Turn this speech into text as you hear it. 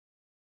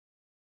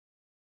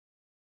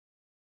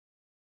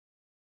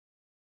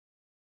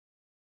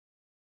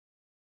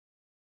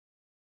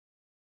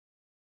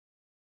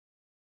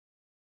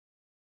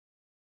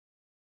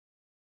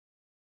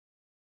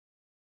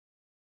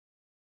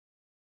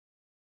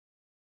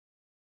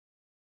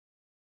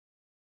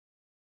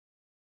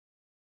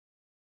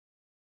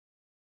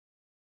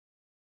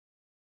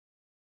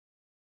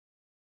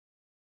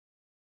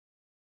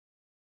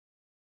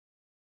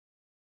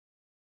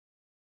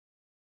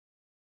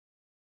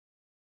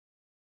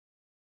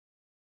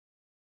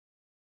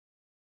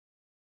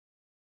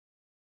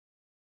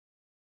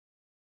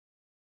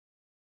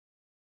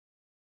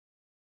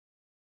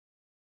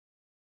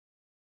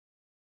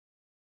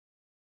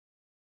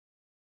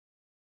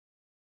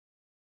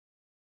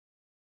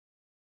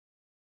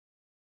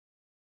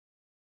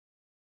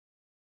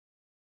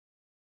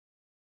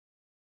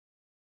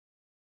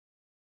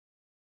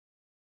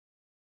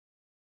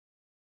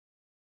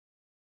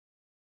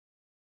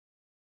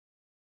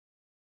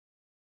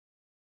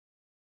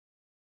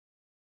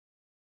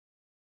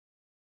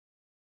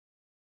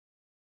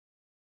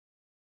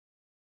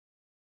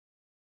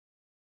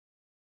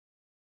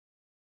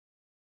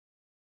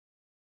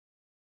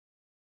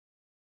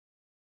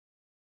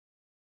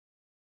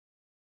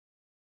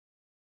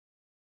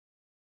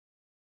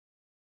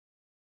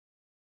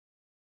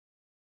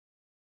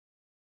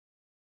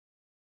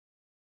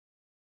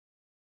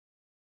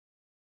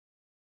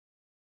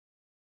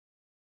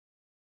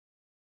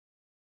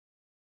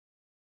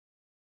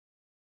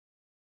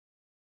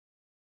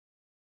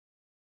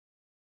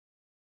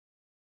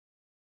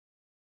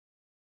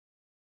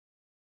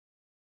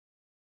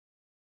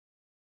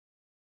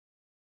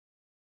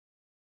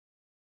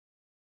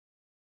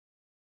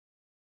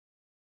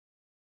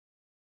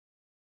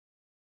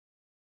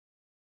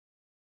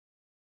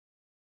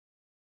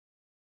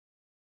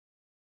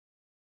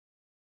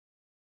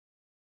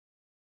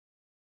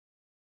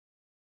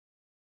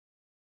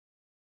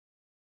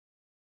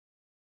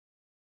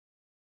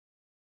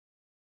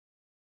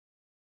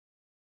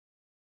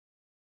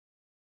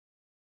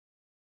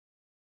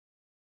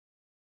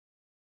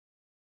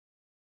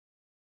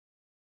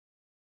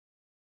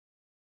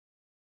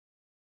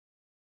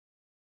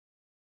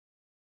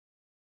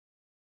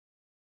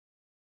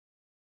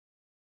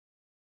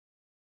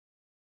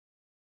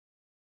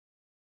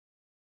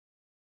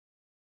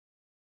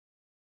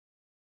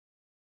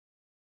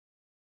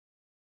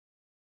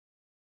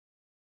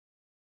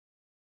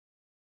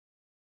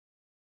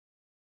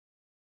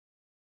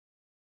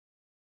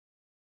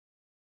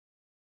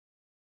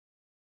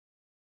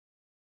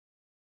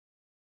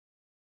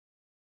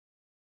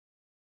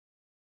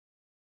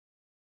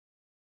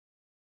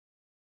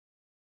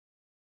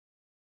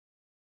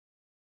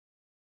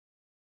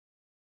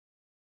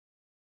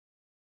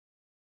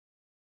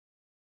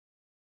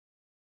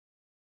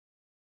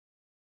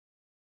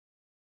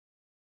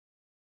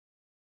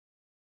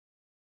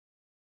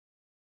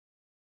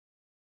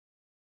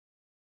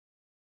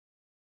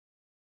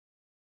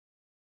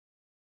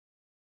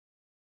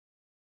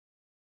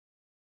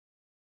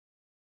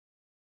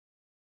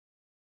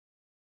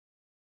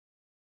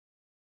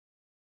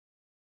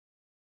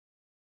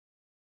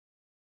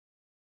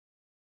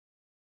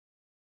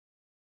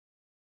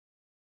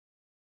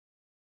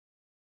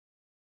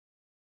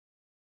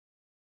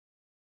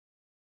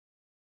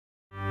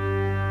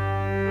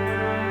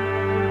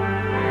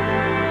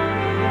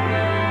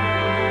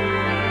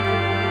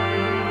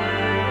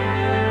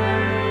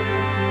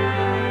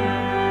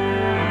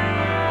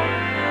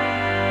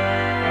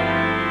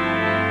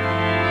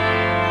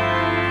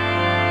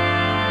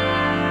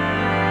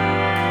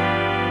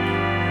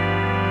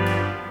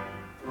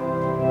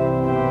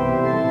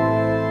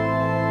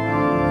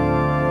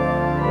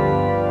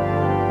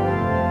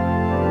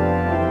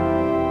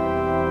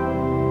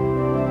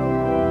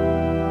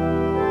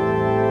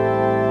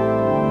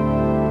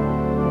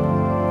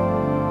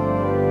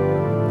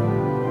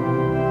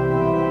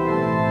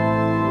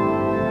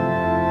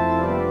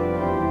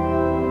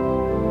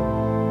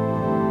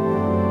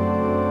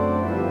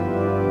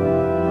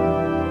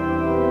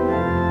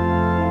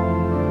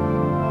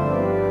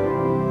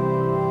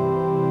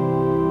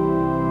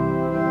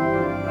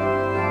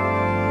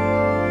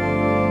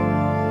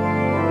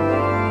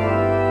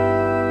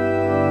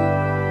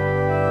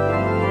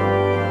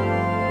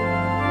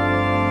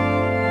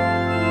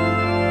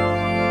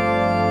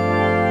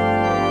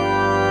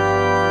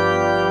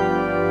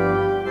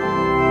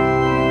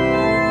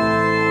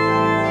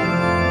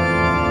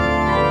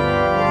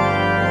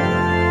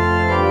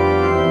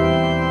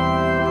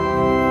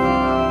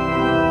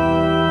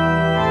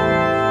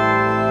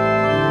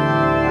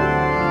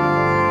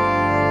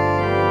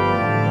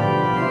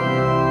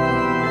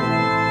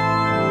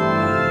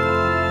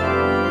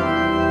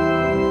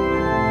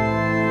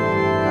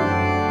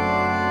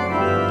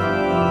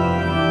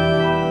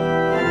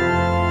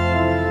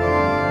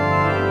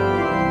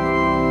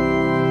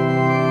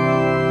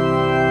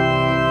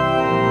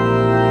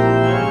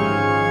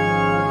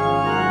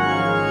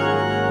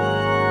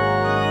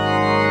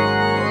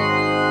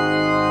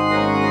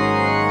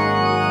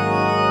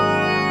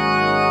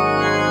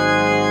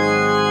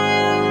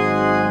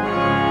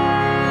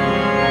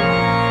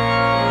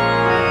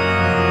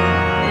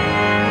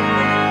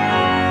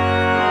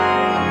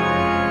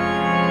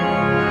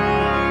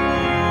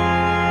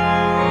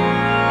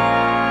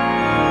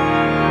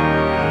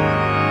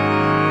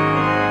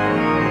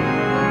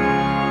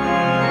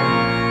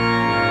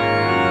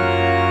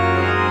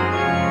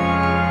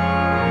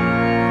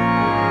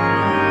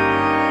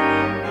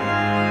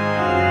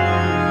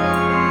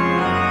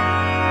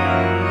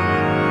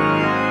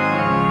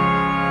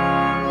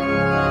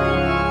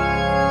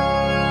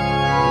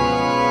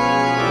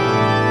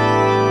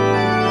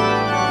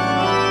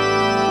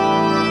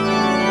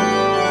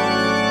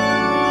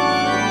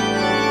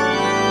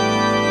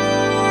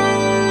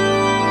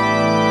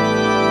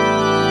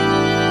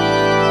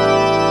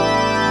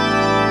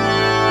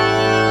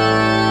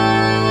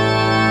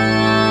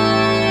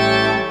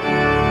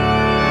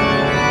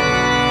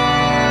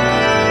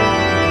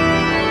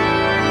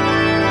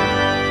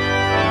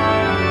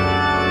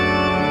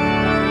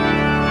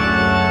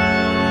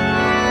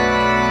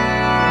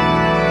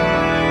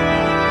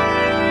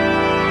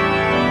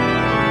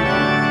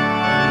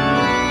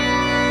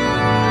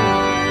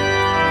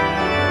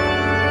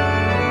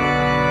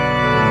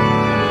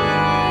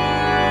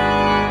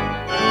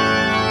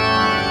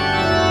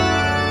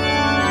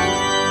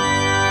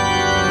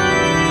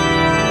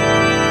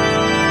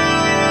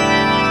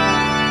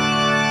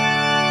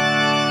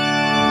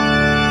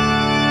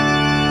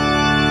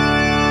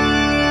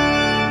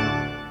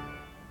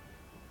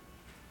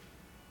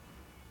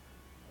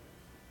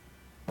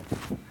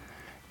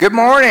Good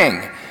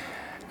morning.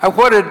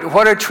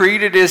 What a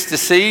treat it is to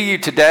see you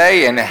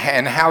today, and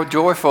how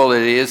joyful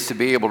it is to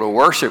be able to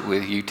worship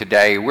with you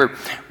today. We're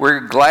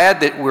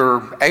glad that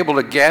we're able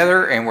to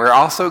gather, and we're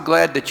also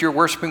glad that you're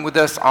worshiping with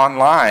us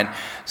online.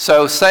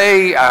 So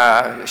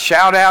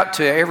shout out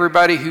to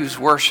everybody who's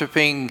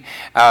worshiping,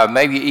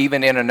 maybe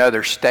even in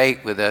another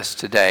state with us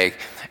today,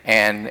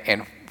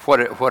 and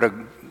what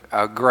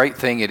a great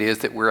thing it is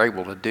that we're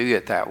able to do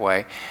it that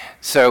way.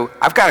 So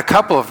I've got a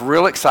couple of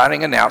real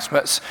exciting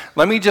announcements.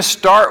 Let me just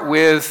start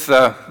with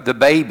the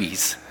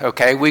babies,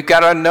 okay? We've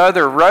got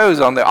another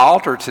rose on the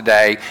altar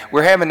today.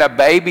 We're having a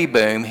baby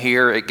boom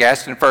here at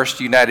Gaston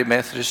First United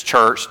Methodist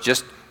Church.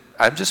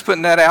 I'm just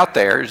putting that out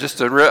there. It's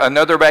just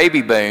another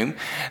baby boom.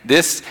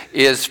 This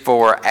is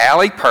for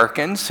Allie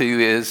Perkins, who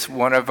is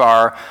one of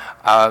our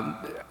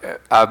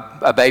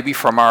a baby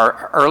from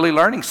our Early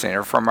Learning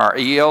Center, from our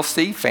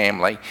ELC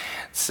family.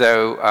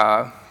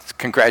 So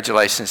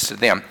congratulations to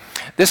them.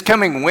 This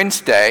coming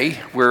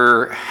Wednesday,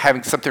 we're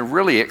having something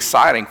really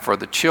exciting for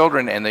the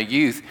children and the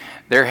youth.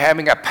 They're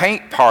having a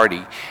paint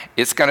party.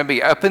 It's going to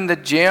be up in the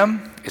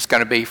gym. It's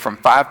going to be from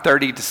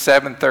 5:30 to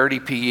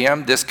 7:30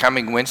 p.m. this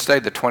coming Wednesday,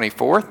 the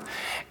 24th.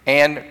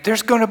 And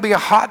there's going to be a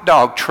hot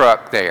dog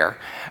truck there.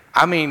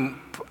 I mean,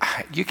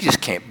 you just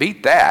can't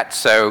beat that.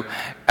 So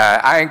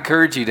I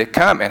encourage you to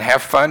come and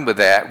have fun with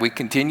that. We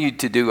continue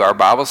to do our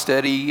Bible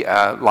study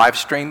live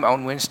stream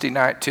on Wednesday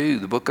night too,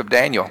 the book of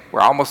Daniel.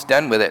 We're almost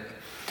done with it.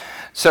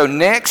 So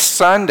next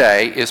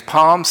Sunday is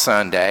Palm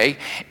Sunday.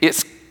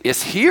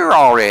 It's here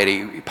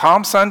already.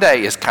 Palm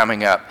Sunday is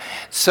coming up.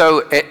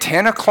 So at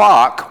 10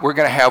 o'clock, we're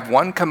going to have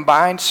one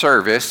combined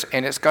service,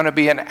 and it's going to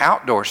be an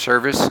outdoor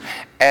service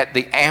at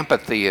the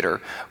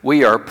amphitheater.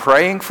 We are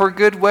praying for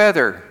good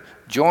weather.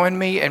 Join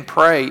me and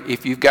pray.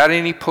 If you've got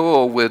any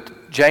pull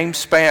with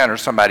James Spann or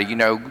somebody,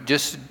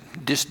 just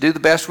do the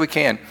best we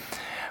can.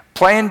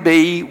 Plan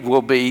B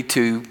will be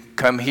to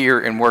come here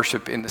and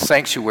worship in the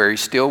sanctuary.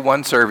 Still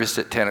one service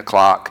at 10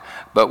 o'clock,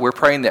 but we're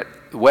praying that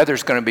the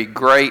weather's going to be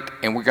great,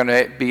 and we're going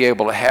to be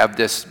able to have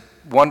this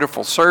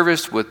wonderful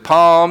service with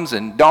palms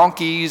and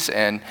donkeys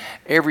and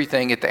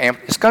everything at the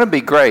It's going to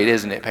be great,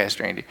 isn't it,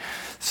 Pastor Andy?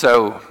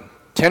 So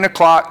 10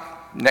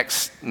 o'clock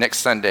next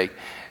Sunday.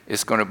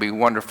 It's going to be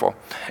wonderful.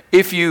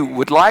 If you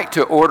would like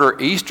to order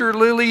Easter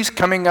lilies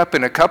coming up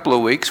in a couple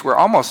of weeks, we're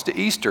almost to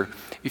Easter.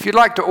 If you'd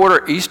like to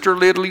order Easter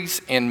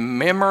lilies in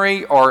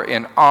memory or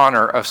in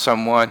honor of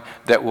someone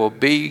that will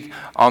be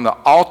on the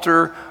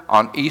altar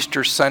on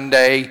Easter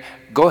Sunday,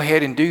 go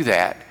ahead and do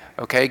that.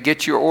 Okay,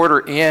 get your order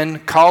in,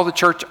 call the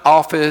church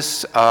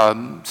office,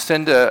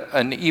 send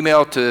an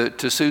email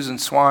to Susan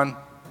Swan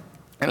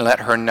and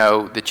let her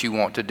know that you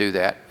want to do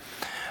that.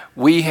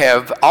 We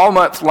have all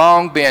month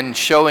long been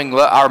showing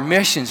love. Our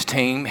missions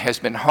team has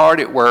been hard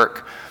at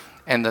work,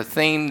 and the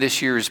theme this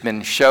year has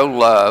been Show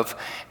Love,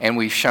 and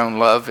we've shown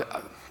love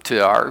to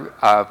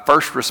our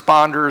first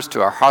responders,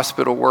 to our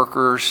hospital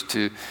workers,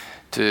 to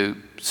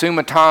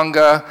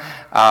Sumatanga.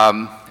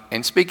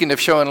 And speaking of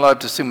showing love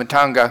to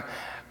Sumatanga,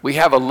 we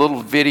have a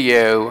little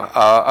video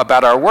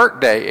about our work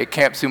day at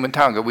Camp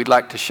Sumatanga we'd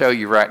like to show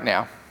you right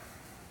now.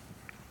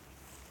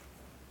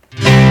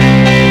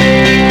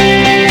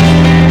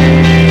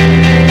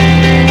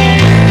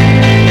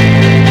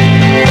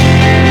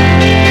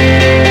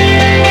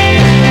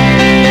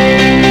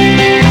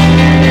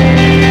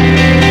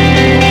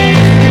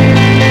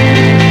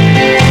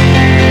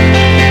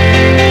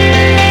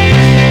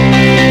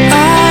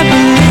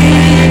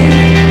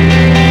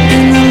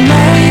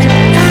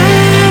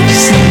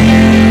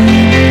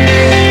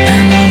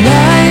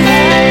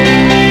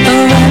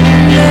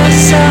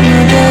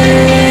 Summer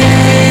day.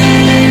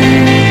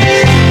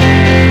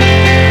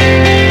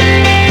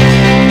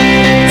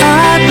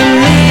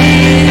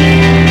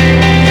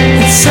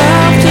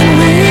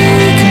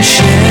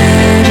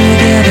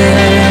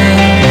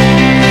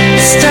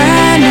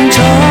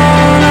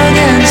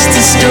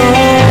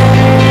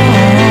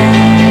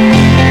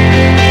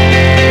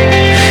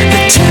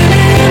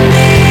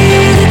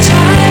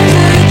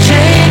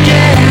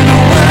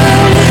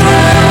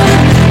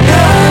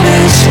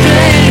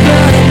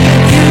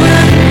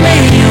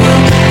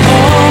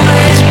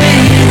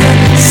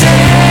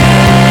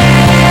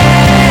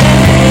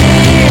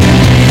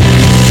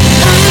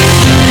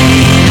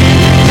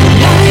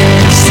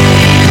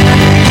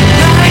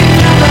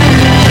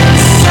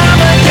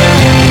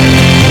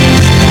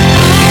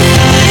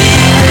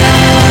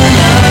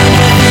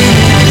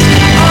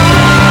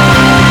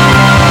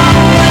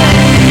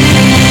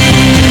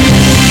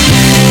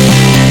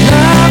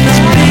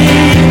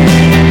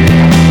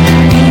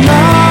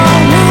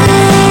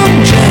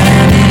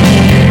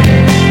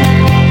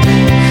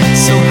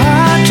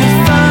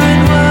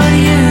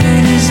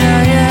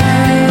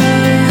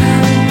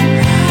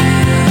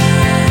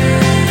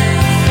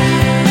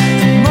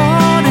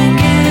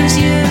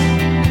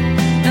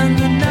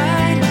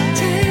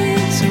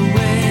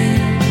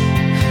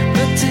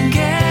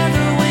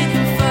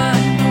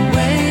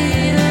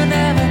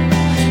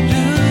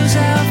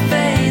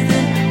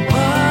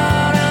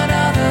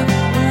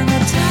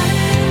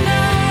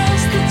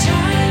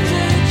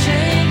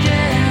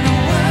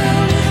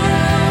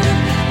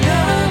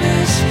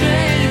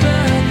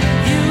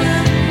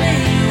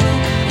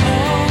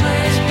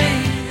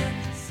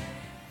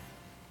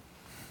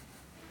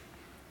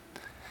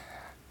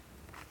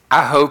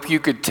 I hope you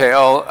could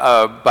tell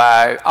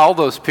by all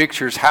those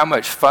pictures how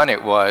much fun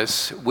it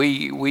was.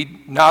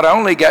 We not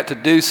only got to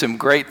do some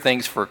great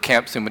things for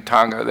Camp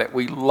Sumatanga that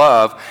we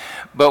love,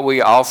 but we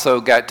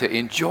also got to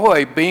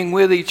enjoy being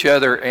with each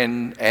other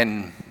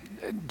and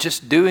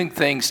just doing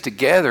things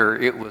together.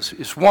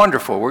 It's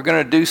wonderful. We're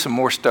going to do some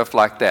more stuff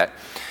like that.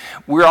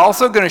 We're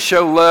also going to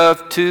show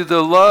love to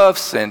the Love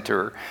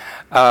Center.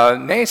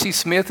 Nancy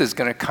Smith is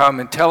going to come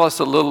and tell us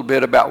a little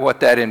bit about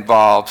what that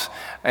involves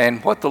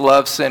and what the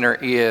Love Center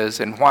is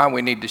and why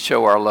we need to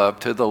show our love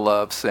to the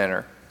Love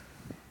Center.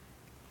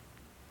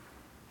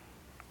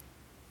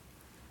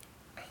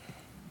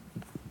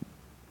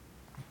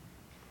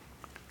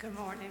 Good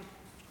morning.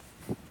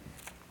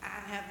 I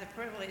have the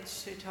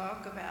privilege to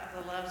talk about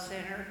the Love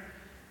Center,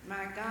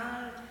 my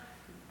God,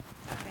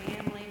 my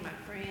family, my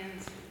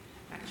friends,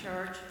 my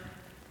church,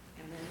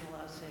 and then the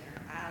Love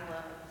Center. I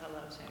love the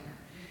Love Center.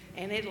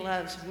 And it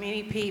loves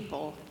many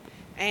people,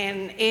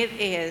 and it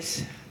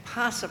is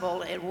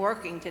possible and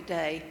working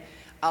today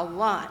a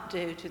lot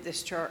due to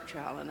this church,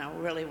 y'all, and I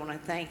really want to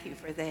thank you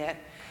for that.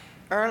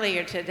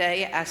 Earlier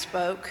today, I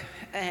spoke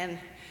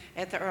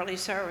at the early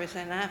service,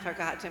 and I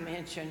forgot to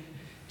mention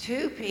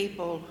 2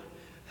 people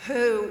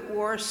who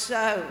were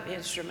so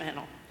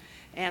instrumental,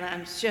 and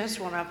I just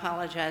want to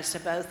apologize to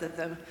both of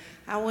them.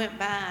 I went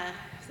by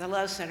the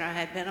Love Center. I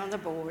had been on the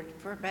board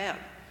for about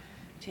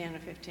 10 or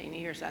 15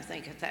 years, I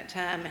think, at that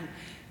time,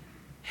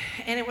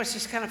 and it was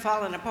just kind of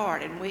falling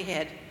apart, and we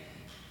had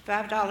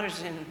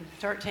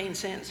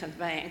 $5.13 in the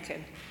bank,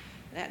 and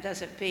that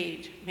doesn't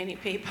feed many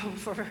people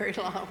for very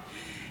long.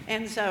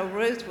 And so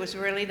Ruth was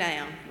really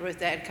down.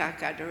 Ruth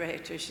Adcock, our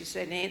director, she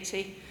said,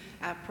 Nancy,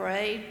 I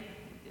prayed,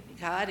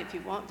 God, if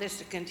you want this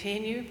to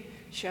continue,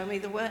 show me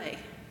the way.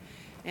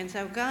 And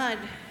so God,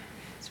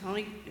 it's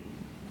only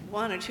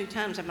 1 or 2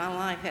 times in my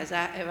life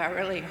have I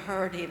really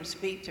heard him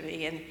speak to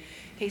me, and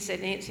he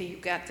said, Nancy,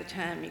 you've got the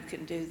time, you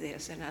can do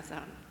this. And I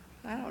thought,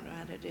 I don't know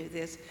how to do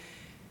this.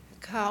 I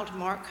called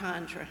Mark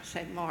Condra,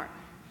 said, Mark,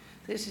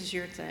 this is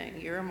your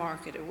thing. You're a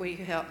marketer. Will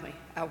you help me?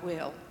 I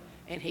will.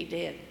 And he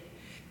did.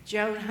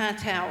 Joan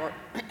Hightower,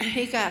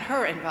 he got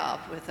her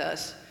involved with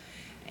us.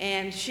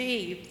 And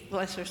she,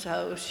 bless her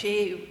soul,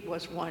 she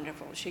was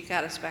wonderful. She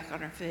got us back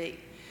on our feet.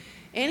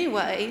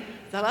 Anyway,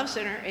 the Love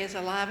Center is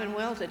alive and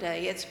well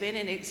today. It's been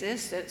in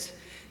existence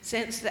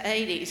since the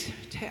 80s.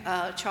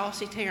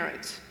 Chelsea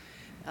Terrence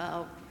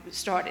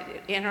started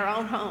it in her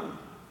own home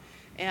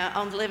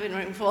on the living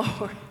room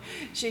floor.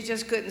 She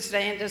just couldn't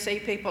stand to see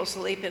people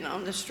sleeping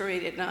on the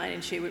street at night,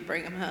 and she would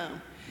bring them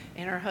home.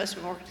 And her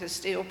husband worked at a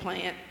steel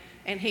plant,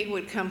 and he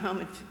would come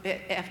home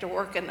after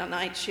working the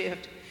night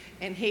shift,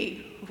 and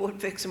he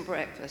would fix them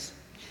breakfast.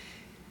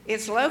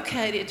 It's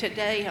located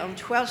today on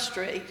 12th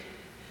Street,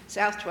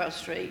 South 12th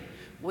Street.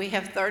 We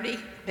have 30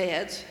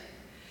 beds.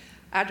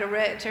 Our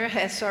director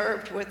has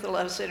served with the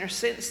Love Center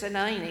since the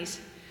 90s,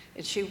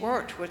 and she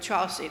worked with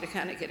Chelsea to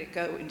kind of get it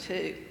going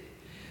too.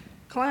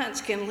 Clients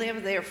can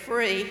live there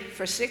free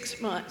for 6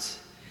 months.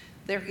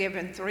 They're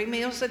given 3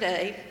 meals a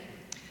day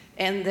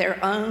and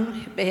their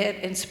own bed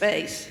and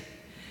space.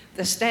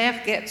 The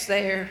staff gets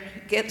them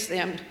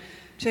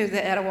to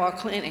the Etowah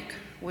Clinic,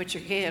 which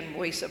again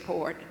we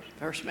support,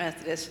 First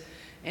Methodist,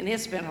 and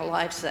it's been a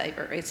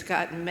lifesaver. It's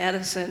gotten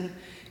medicine,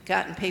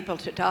 gotten people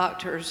to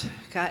doctors,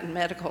 gotten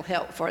medical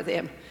help for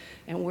them,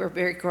 and we're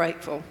very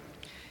grateful.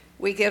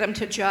 We get them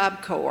to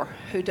Job Corps,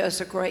 who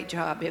does a great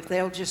job. If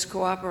they'll just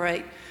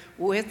cooperate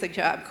with the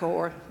Job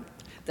Corps,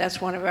 that's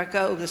one of our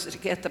goals, is to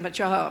get them a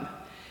job.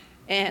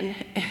 And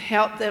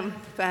help them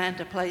find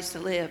a place to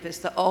live is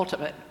the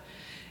ultimate,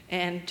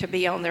 and to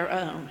be on their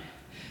own.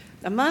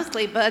 The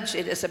monthly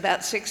budget is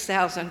about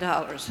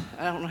 $6,000.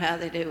 I don't know how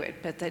they do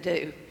it, but they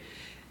do.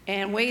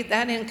 And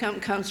that income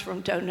comes from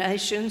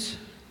donations,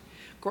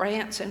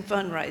 grants, and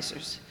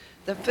fundraisers.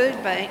 The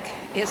food bank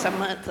is a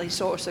monthly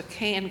source of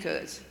canned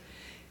goods.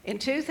 In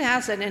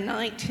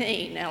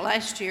 2019, now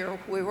last year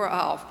we were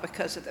off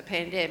because of the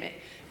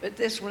pandemic, but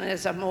this one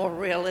is a more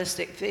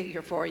realistic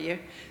figure for you.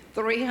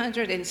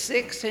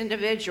 306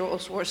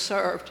 individuals were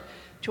served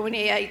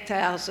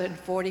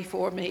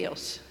 28,044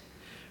 meals.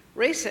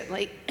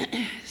 Recently,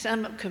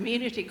 some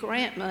community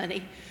grant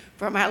money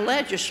from our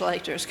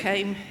legislators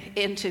came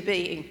into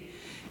being,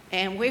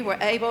 and we were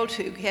able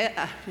to get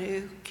a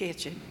new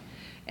kitchen.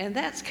 And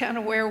that's kind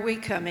of where we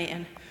come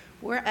in.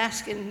 We're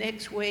asking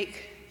next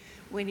week,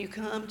 when you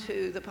come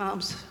to the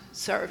Palm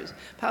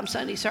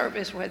Sunday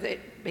service, whether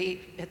it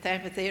be at the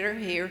amphitheater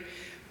here,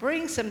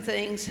 bring some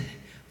things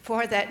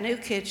for that new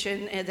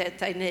kitchen and that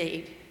they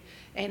need.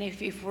 And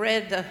if you've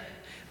read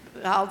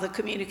all the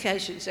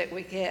communications that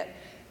we get,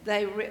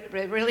 they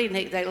really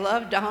need, they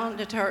love Dawn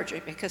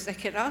detergent because they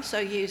can also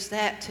use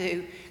that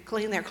to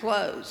clean their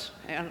clothes.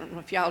 I don't know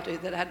if y'all do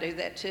that, I do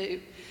that too.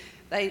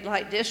 They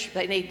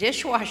need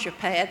dishwasher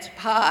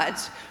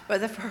pods. For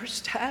the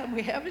first time,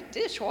 we have a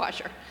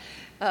dishwasher.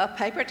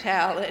 Paper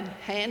towel and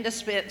hand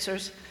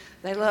dispensers.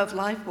 They love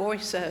Lifebuoy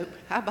soap.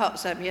 I bought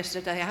some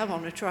yesterday. I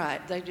want to try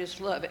it. They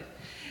just love it.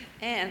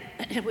 And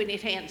we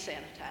need hand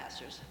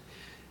sanitizers.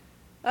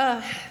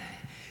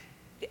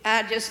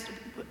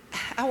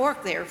 I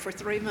worked there for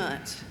 3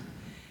 months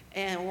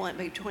and went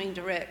between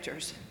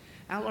directors.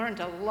 I learned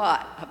a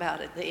lot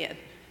about it then.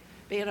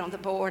 Being on the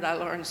board, I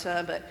learned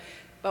some,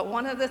 but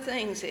one of the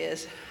things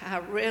is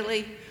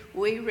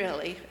we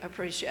really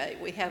appreciate,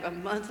 we have a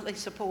monthly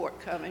support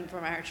coming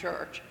from our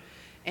church,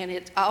 and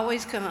it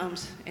always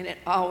comes, and it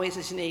always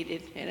is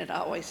needed, and it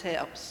always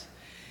helps.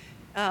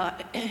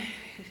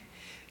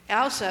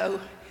 Also,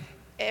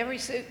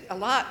 a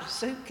lot of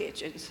soup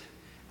kitchens.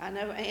 I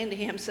know Andy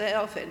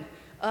himself and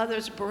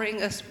others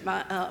bring us,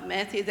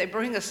 Matthew, they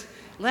bring us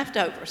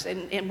leftovers,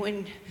 and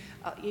when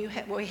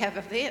we have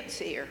events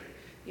here,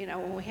 you know,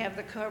 when we have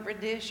the covered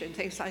dish and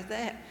things like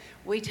that,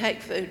 we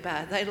take food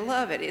by. They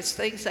love it. It's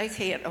things they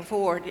can't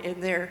afford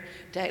in their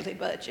daily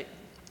budget.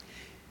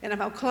 And I'm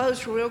going to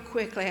close real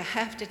quickly. I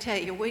have to tell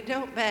you, we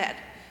don't bat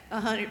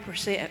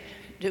 100%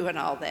 doing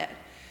all that.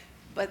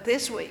 But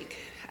this week,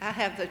 I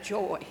have the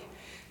joy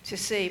to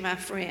see my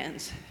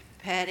friends,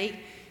 Patty,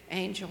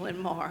 Angel, and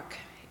Mark,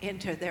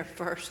 enter their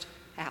first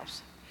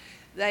house.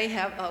 They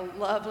have a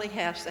lovely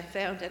house they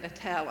found in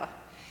Attala,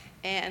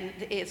 and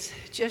it's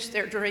just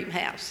their dream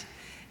house.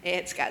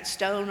 It's got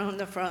stone on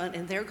the front,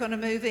 and they're going to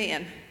move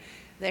in.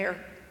 They're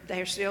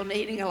still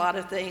needing a lot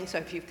of things, so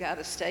if you've got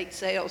estate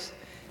sales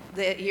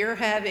that you're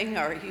having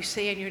or you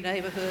see in your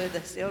neighborhood,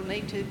 they still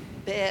need 2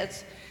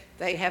 beds.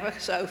 They have a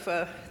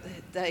sofa.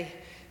 They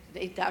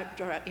need a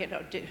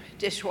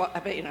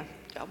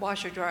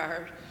washer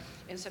dryer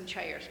and some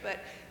chairs. But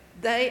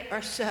they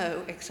are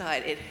so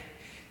excited.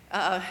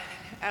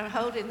 I'm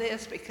holding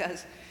this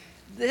because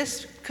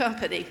this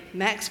company,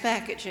 Max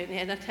Packaging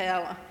in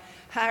Attala,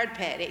 hired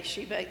Patty.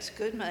 She makes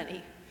good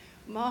money.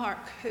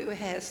 Mark, who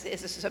is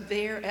a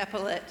severe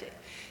epileptic,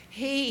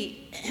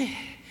 he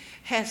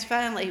has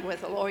finally,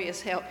 with the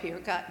lawyer's help here,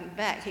 gotten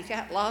back. He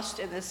got lost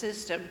in the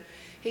system.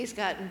 He's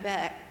gotten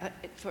back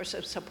for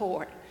some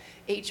support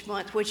each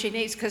month, which he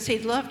needs because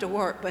he'd love to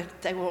work, but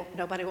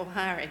nobody will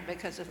hire him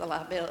because of the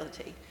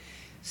liability.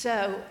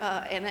 So,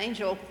 and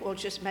Angel will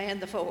just man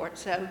the fort.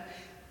 So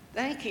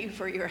thank you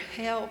for your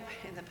help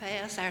in the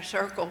past. Our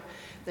circle,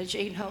 the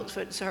Gene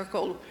Holtzfoot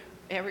Circle,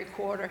 every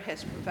quarter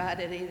has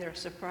provided either a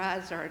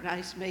surprise or a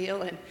nice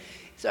meal. And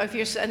so if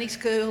your Sunday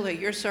school or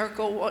your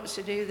circle wants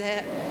to do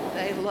that,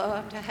 they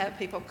love to have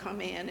people come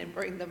in and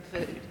bring them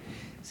food.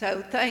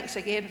 So thanks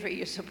again for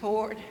your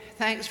support.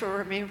 Thanks for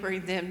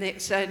remembering them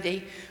next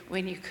Sunday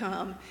when you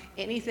come.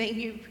 Anything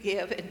you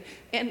give,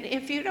 and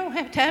if you don't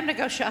have time to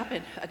go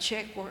shopping, a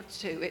check works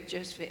too. It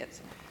just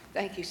fits.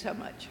 Thank you so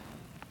much.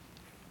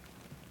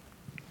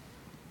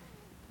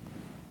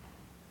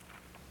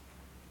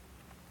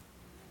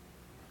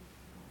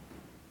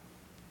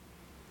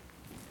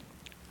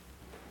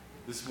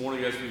 This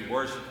morning as we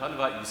worship, I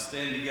invite you to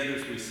stand together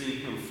as we sing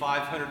hymn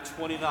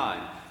 529,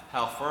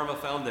 How Firm a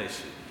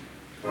Foundation.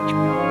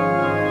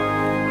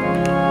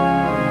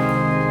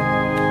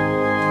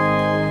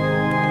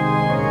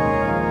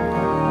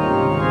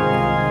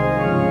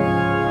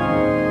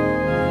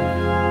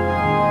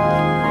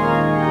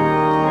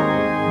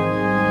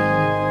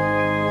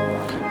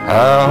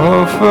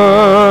 How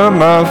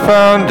firm a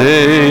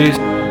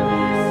foundation.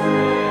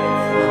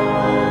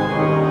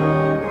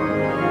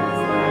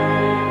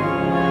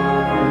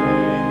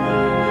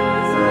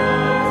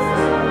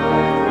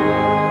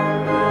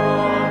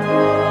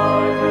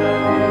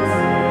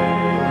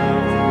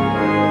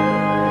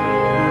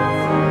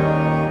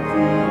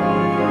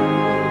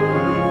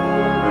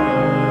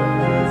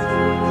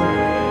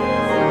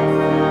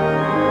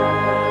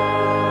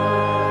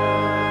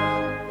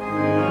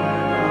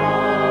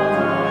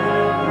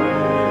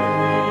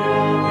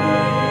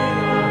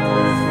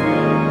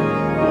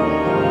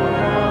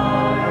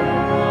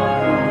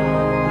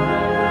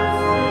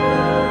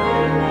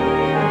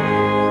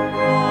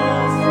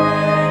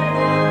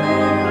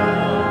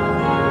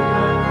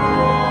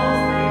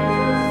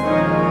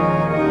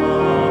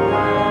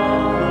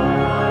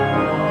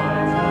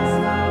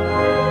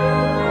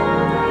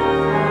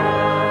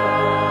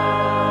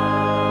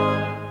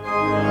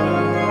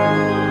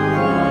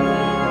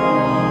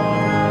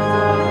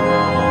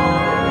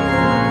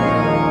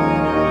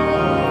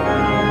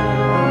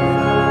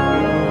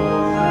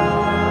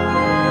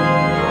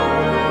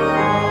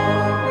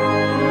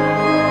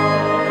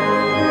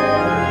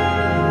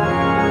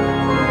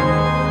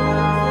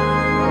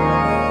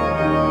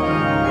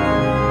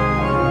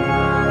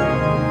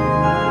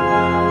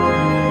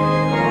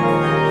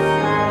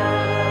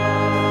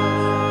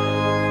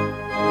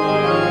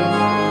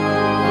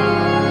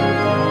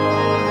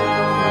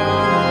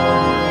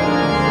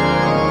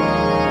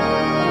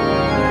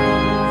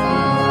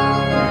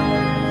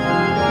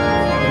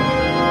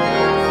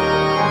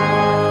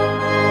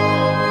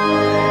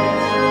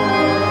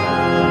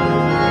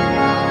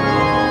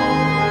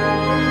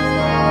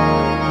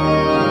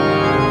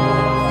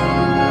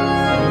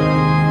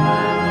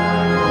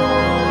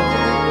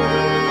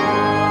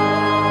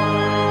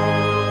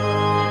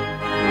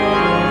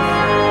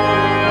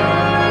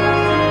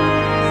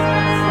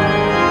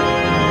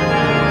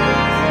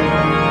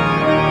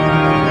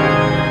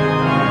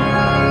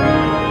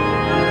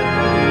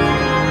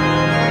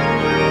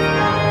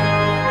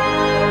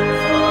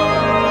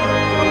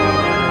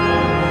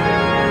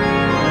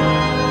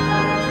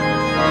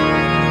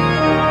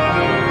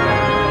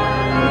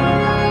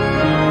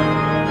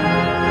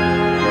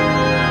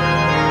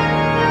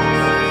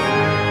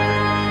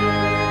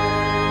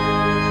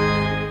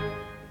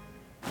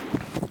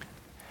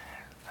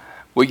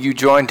 Will you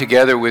join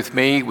together with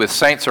me, with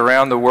saints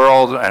around the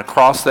world and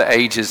across the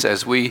ages,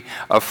 as we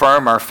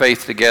affirm our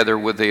faith together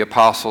with the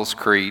Apostles'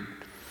 Creed?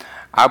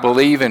 I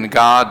believe in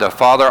God, the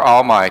Father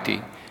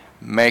Almighty,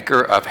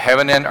 maker of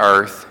heaven and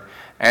earth,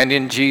 and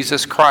in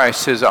Jesus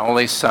Christ, his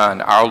only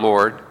Son, our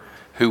Lord,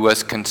 who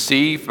was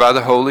conceived by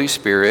the Holy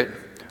Spirit,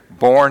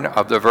 born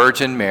of the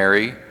Virgin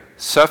Mary,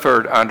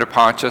 suffered under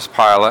Pontius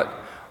Pilate,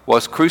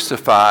 was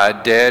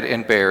crucified, dead,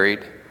 and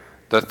buried.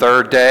 The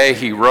third day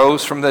he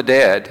rose from the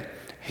dead.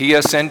 He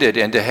ascended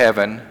into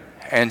heaven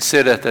and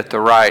sitteth at the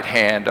right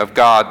hand of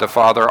God the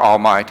Father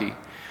Almighty.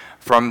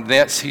 From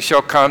thence he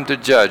shall come to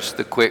judge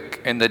the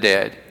quick and the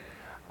dead.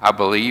 I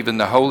believe in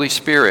the Holy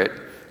Spirit,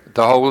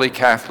 the Holy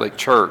Catholic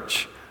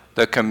Church,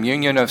 the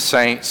communion of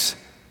saints,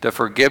 the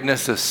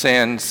forgiveness of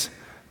sins,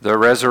 the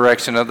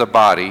resurrection of the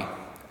body,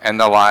 and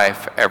the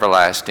life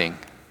everlasting.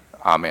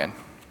 Amen.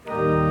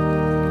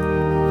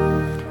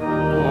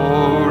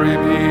 Glory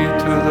be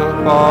to the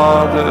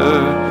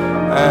Father,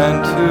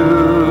 and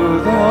to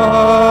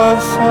the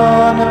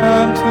Son,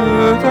 and to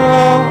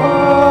the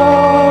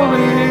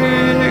Holy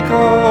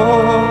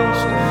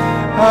Ghost,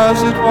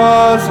 as it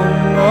was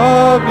in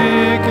the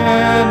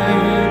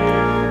beginning,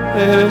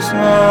 is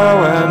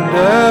now, and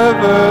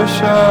ever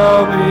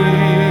shall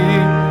be,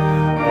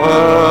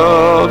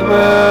 world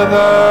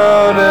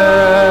without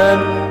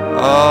end.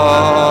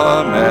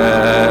 Amen.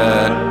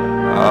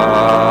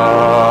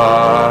 Amen.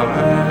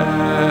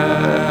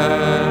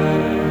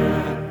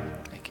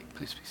 Thank you.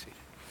 Please be seated.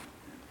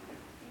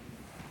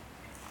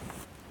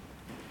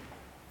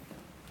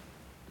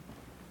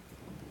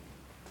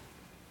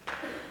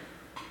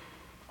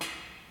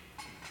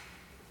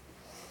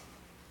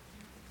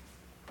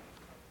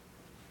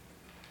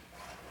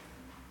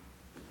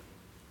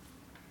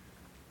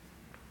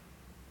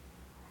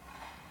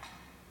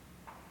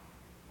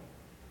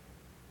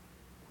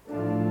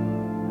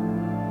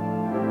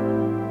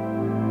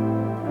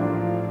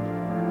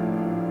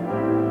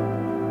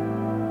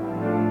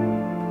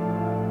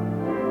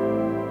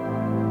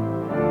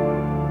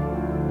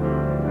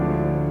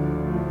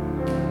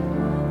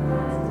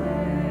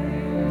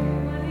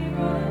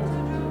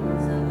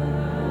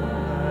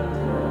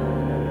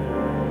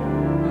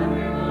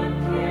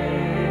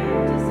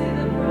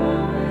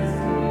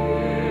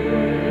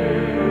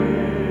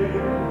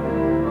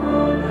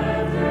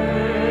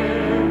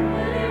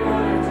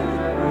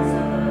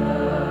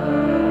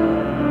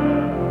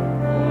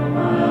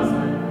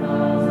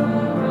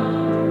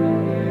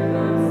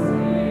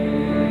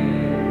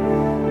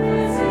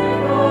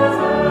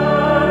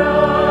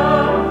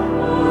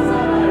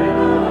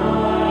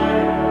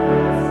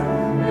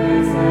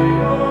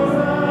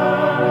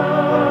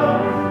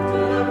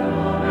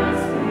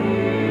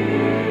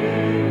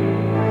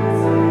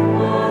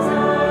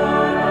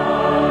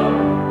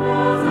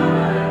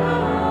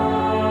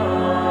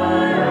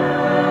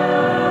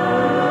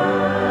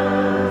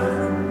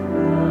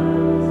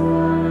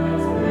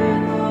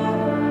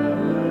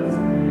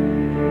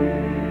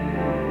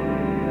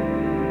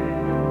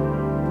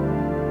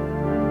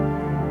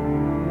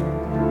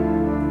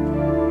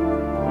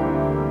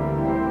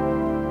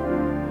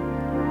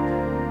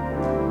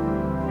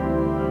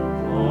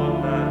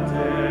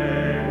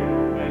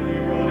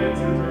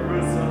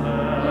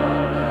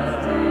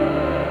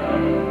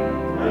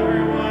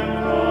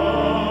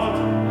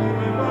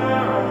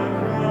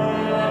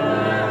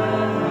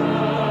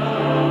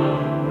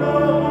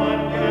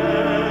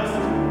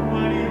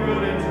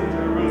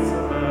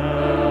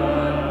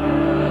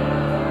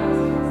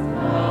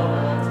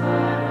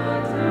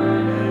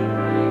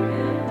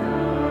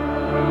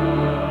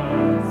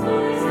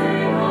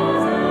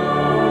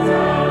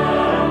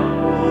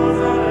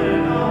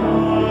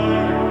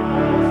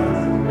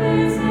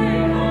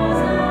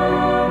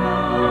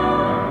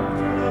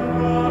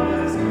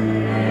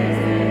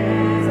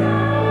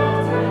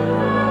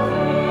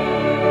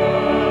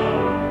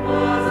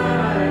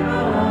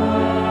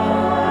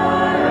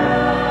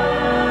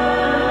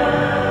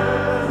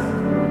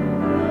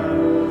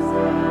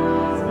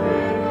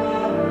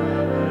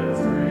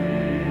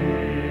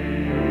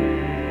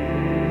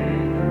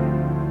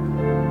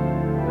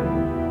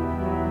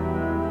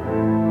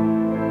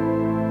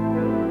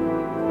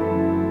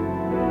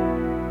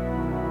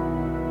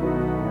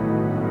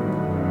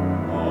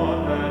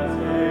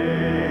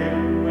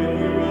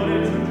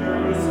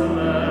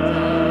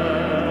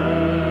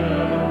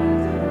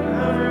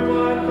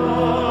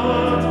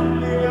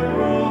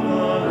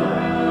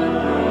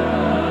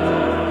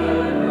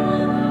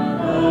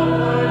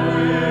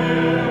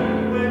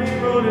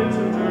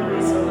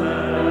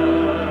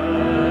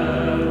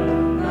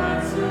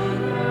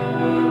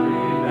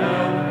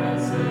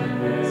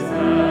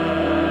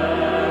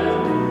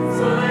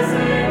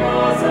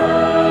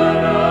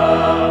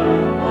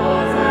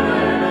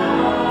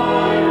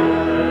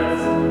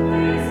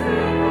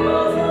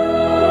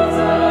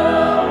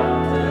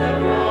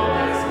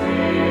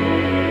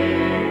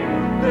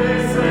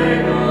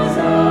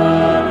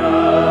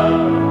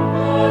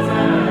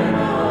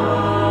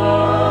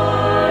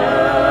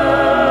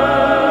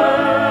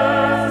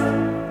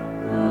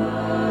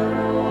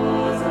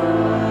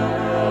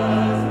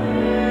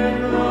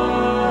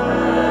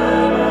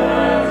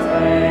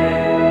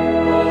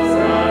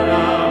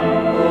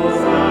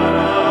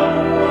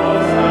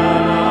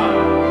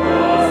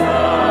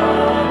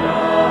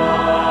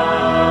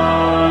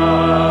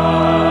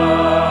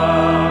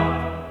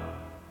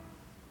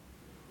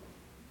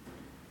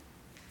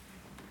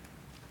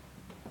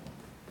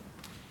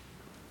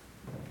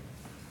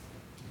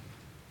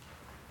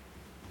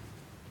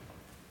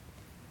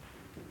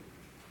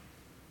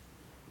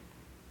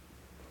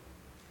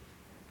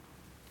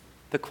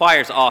 The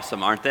choir's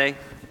awesome, aren't they?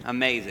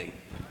 Amazing.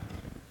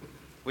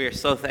 We are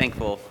so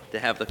thankful to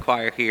have the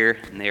choir here,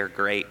 and they are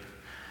great.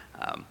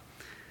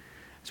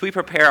 As we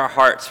prepare our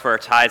hearts for our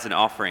tithes and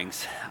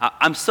offerings,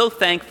 I'm so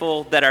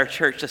thankful that our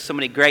church does so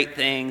many great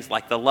things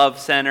like the Love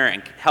Center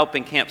and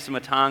helping Camp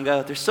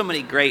Sumatanga. There's so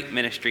many great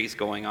ministries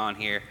going on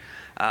here.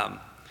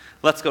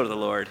 Let's go to the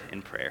Lord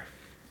in prayer.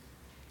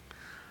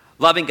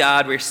 Loving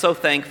God, we're so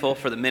thankful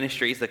for the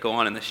ministries that go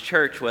on in this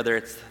church, whether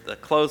it's the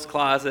Clothes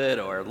Closet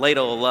or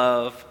Ladle of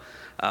Love,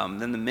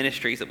 then the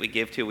ministries that we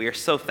give to. We are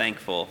so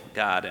thankful,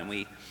 God, and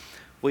we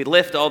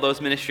lift all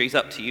those ministries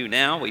up to you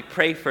now. We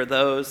pray for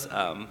those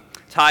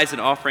tithes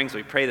and offerings.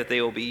 We pray that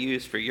they will be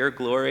used for your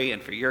glory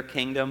and for your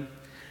kingdom.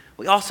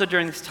 We also,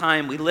 during this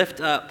time, we lift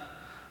up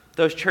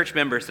those church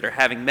members that are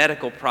having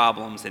medical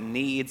problems and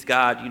needs.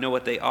 God, you know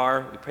what they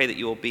are. We pray that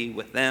you will be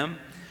with them.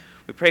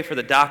 We pray for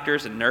the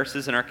doctors and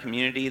nurses in our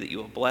community, that you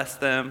will bless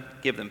them,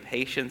 give them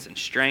patience and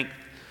strength.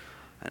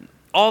 And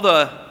all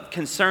the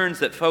concerns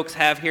that folks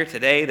have here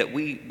today that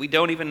we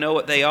don't even know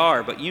what they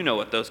are, but you know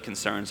what those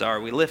concerns are.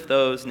 We lift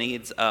those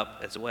needs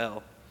up as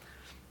well.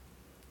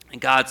 And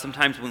God,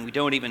 sometimes when we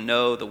don't even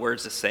know the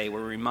words to say,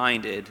 we're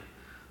reminded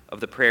of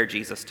the prayer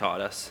Jesus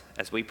taught us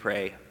as we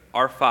pray,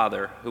 Our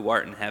Father, who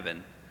art in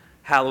heaven,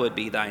 hallowed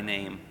be thy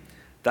name.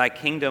 Thy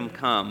kingdom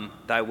come,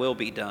 thy will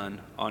be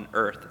done on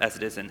earth as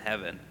it is in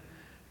heaven.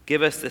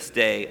 Give us this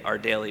day our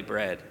daily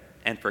bread,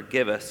 and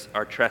forgive us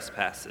our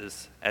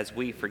trespasses as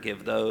we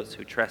forgive those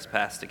who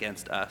trespass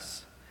against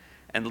us.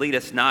 And lead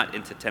us not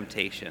into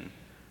temptation,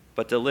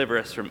 but deliver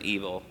us from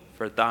evil.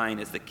 For thine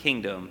is the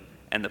kingdom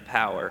and the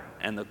power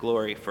and the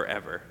glory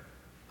forever.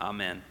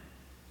 Amen.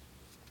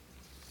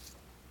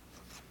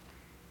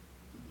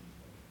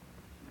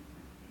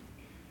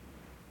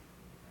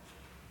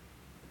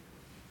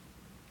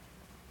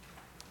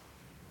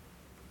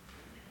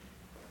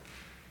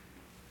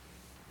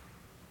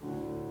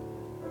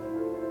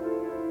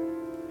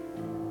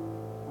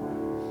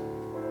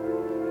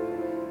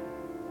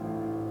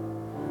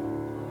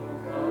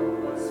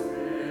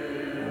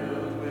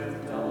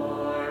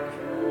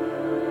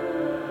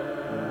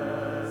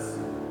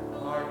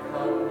 Our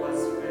cup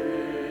was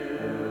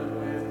filled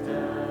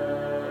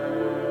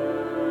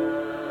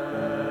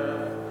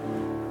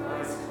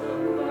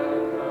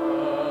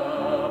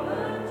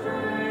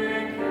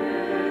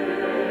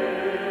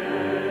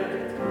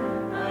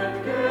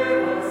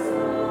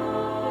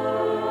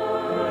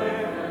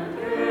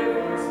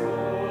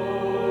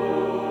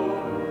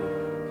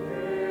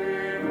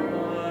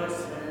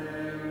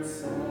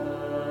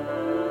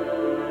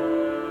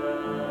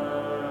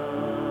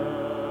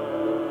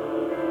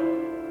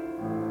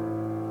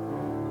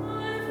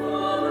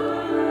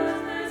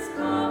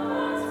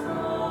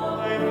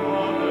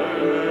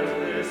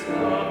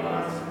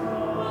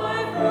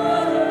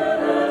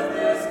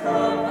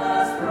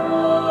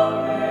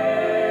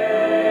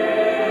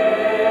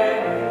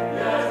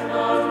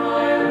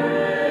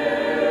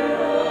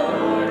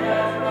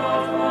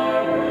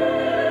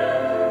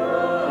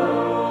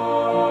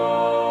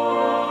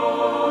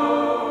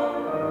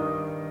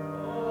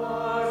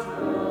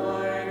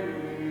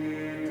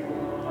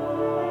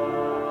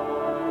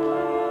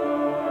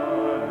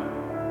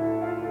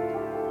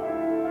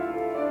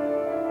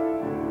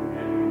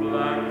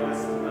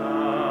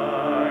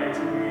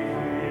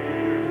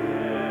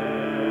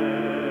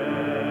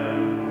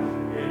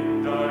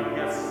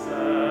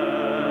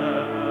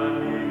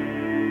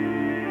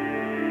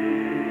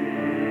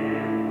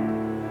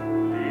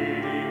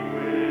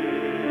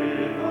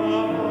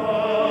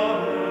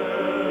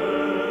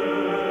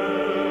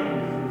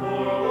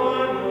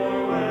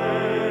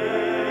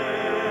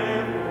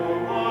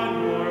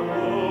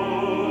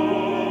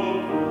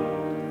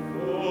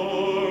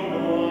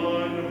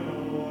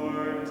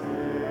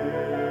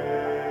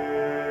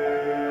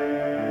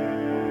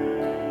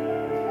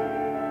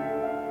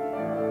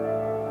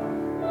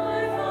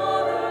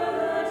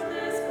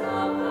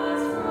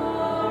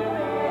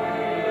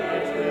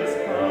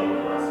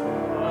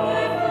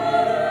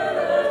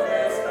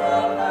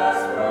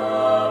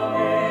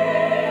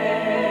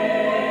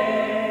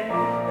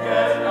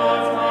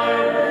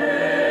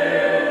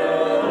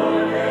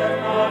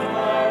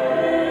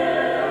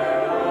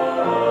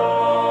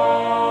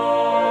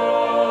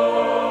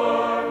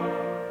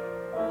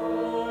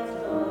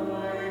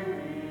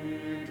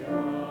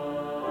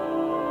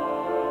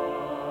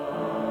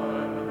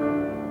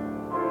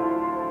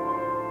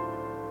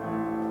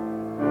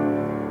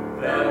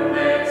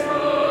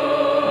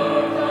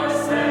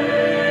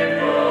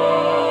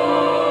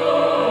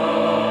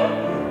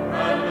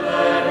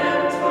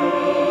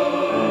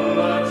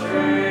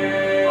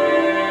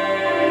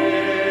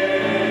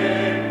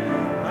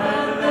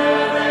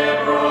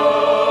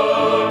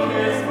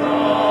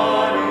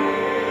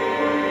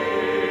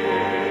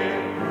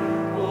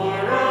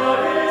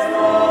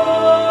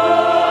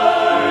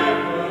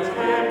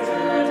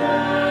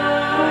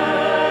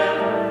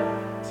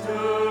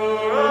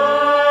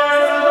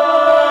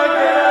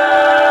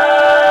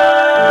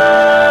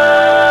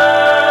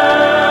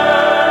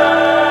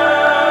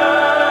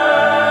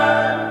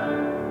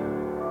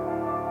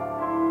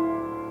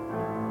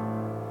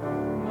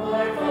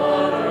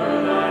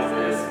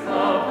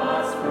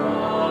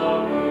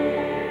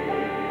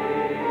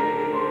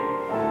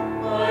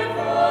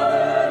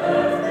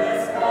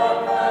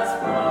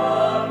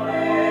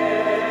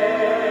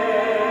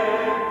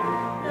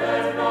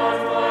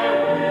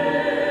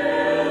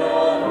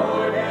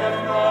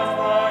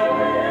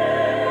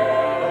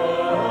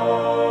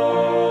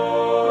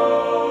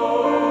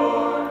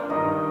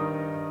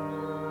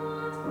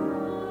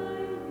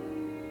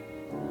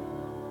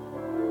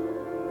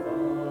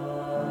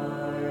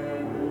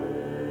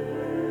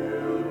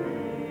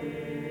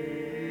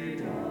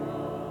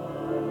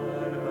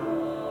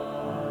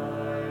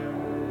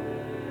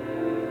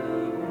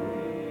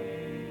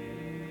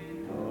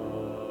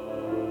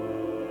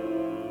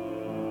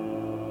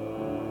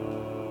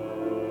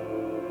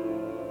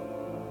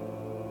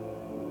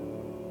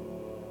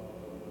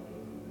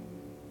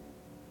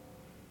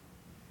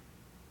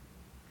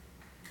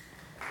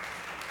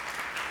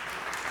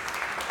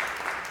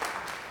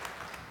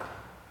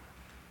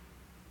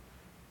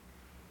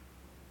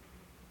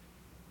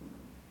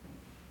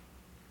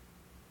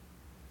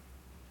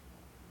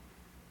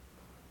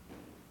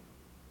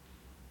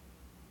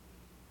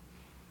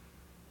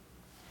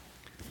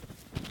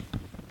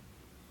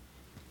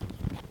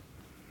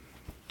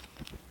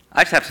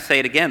I just have to say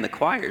it again. The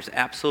choir is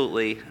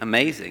absolutely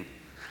amazing.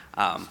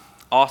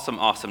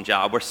 Awesome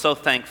job. We're so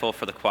thankful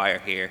for the choir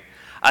here.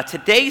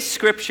 Today's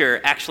scripture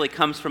actually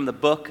comes from the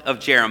book of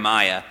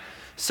Jeremiah.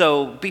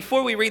 So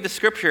before we read the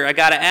scripture, I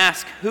got to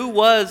ask, who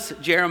was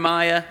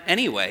Jeremiah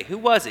anyway? Who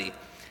was he?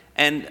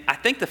 And I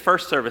think the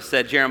first service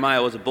said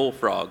Jeremiah was a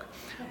bullfrog.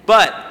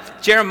 But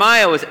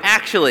Jeremiah was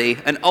actually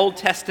an Old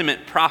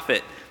Testament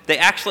prophet. They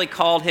actually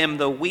called him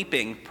the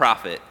weeping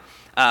prophet.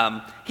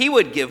 He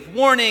would give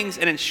warnings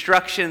and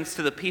instructions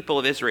to the people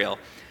of Israel.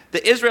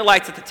 The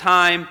Israelites at the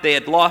time, they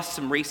had lost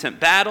some recent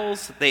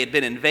battles. They had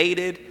been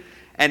invaded.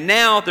 And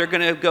now they're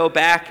going to go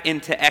back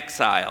into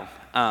exile.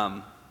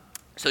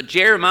 So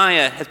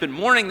Jeremiah has been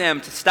warning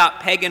them to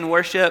stop pagan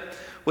worship,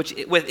 which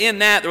within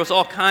that there was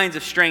all kinds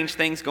of strange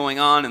things going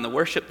on in the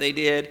worship they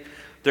did,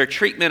 their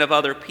treatment of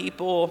other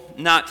people,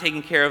 not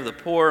taking care of the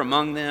poor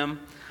among them.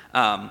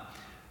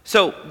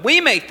 So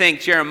we may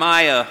think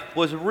Jeremiah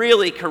was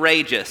really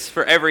courageous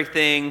for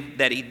everything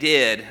that he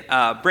did,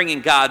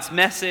 bringing God's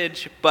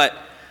message, but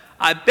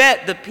I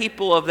bet the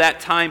people of that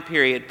time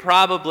period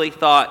probably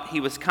thought he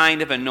was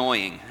kind of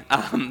annoying.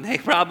 They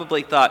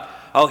probably thought,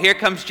 oh, here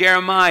comes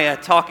Jeremiah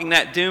talking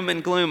that doom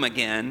and gloom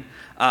again,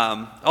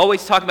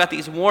 always talking about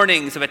these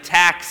warnings of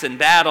attacks and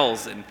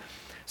battles. And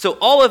so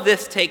all of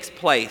this takes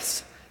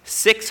place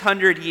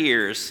 600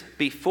 years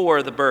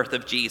before the birth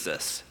of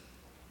Jesus.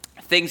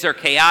 Things are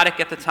chaotic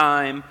at the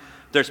time.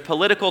 There's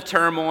political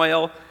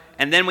turmoil.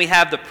 And then we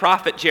have the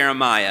prophet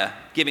Jeremiah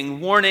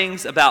giving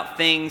warnings about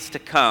things to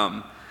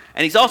come.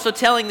 And he's also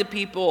telling the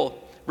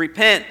people,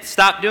 repent,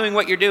 stop doing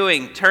what you're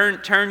doing,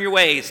 turn your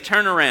ways,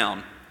 turn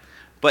around.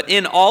 But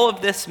in all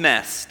of this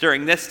mess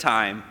during this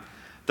time,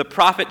 the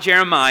prophet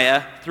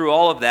Jeremiah, through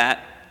all of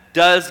that,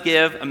 does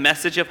give a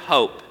message of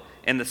hope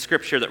in the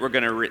scripture that we're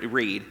going to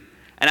read.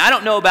 And I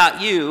don't know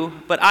about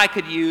you, but I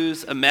could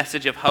use a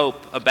message of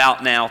hope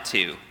about now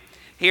too.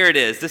 Here it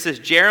is. This is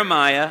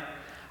Jeremiah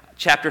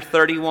chapter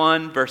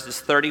 31, verses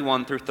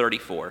 31 through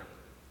 34.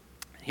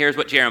 Here's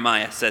what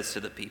Jeremiah says to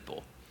the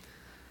people.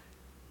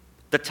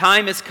 The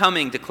time is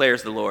coming,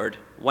 declares the Lord,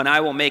 when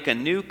I will make a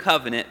new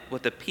covenant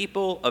with the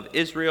people of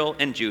Israel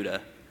and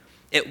Judah.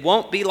 It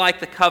won't be like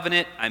the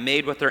covenant I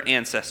made with their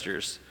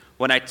ancestors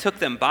when I took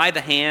them by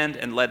the hand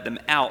and led them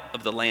out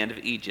of the land of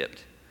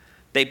Egypt.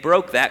 They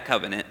broke that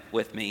covenant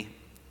with me,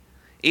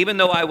 even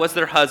though I was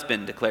their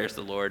husband, declares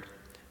the Lord.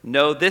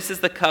 No, this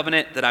is the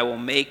covenant that I will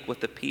make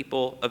with the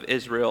people of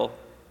Israel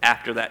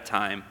after that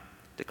time,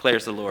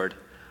 declares the Lord.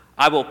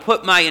 I will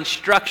put my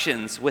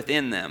instructions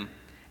within them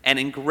and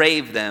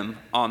engrave them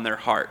on their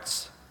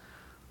hearts.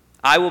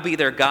 I will be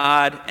their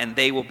God, and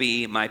they will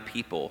be my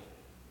people.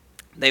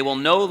 They will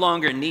no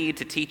longer need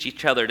to teach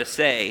each other to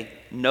say,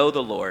 know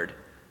the Lord,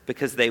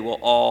 because they will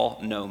all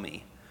know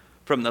me.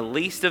 From the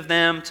least of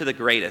them to the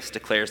greatest,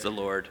 declares the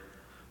Lord.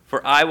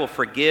 For I will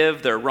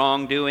forgive their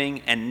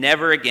wrongdoing and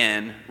never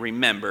again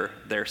remember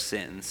their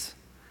sins.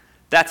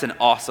 That's an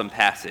awesome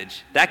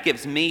passage. That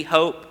gives me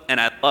hope, and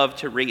I love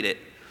to read it.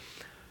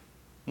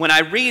 When I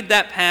read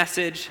that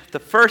passage, the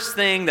first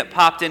thing that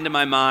popped into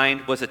my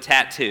mind was a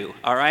tattoo,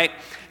 all right?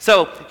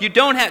 So you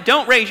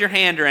don't raise your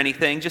hand or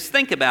anything, just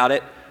think about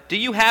it. Do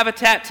you have a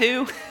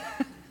tattoo?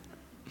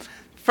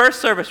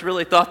 First service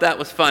really thought that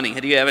was funny.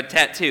 Do you have a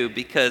tattoo?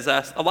 Because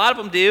a lot of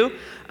them do.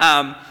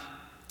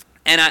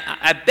 And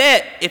I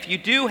bet if you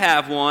do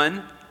have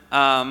one,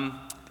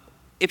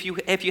 if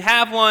you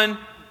have one,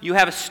 you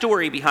have a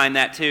story behind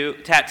that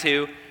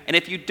tattoo. And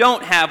if you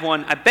don't have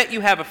one, I bet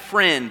you have a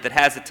friend that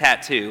has a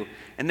tattoo.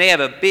 And they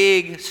have a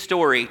big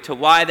story to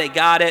why they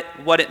got it,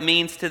 what it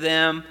means to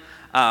them.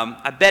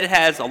 I bet it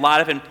has a lot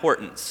of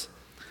importance.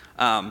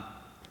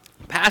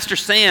 Pastor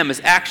Sam is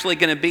actually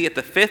going to be at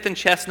the 5th and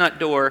Chestnut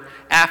door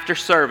after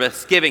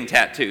service giving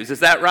tattoos.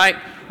 Is that right?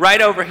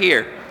 Right over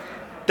here.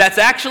 That's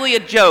actually a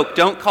joke.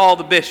 Don't call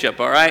the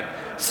bishop, all right?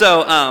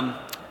 So,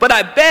 but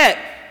I bet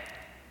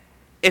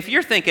if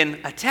you're thinking,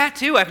 a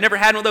tattoo, I've never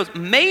had one of those,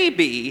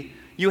 maybe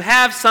you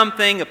have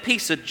something, a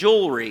piece of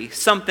jewelry,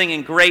 something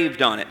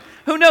engraved on it.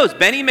 Who knows?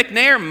 Benny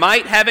McNair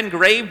might have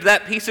engraved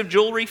that piece of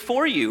jewelry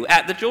for you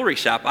at the jewelry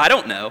shop. I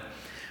don't know.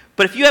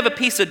 But if you have a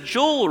piece of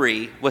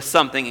jewelry with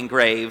something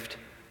engraved,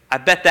 I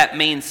bet that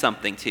means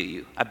something to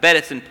you. I bet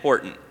it's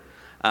important.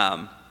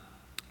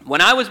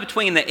 When I was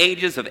between the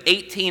ages of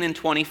 18 and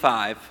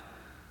 25,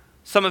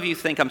 some of you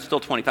think I'm still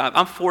 25.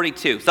 I'm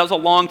 42, so that was a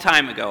long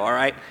time ago, all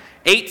right?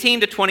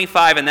 18 to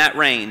 25 in that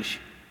range,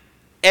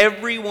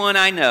 everyone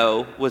I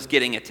know was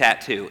getting a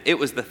tattoo. It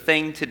was the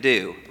thing to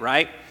do,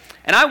 right?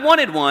 And I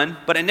wanted one,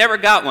 but I never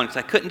got one because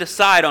I couldn't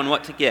decide on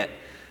what to get.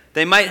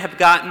 They might have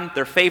gotten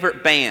their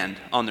favorite band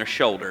on their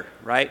shoulder,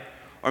 right?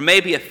 Or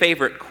maybe a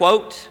favorite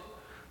quote.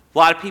 A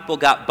lot of people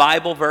got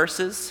Bible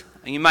verses.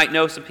 And you might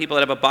know some people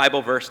that have a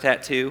Bible verse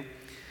tattoo.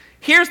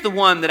 Here's the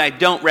one that I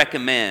don't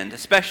recommend,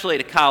 especially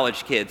to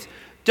college kids.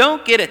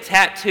 Don't get a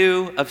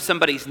tattoo of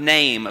somebody's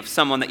name of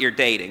someone that you're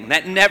dating.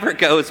 That never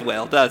goes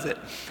well, does it?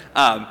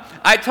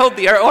 I told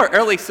the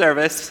early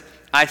service,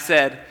 I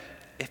said,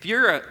 if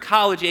you're a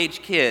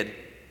college-age kid,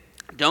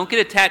 don't get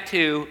a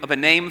tattoo of a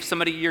name of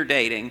somebody you're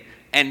dating.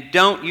 and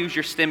don't use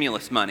your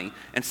stimulus money.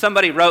 And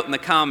somebody wrote in the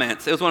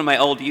comments, it was one of my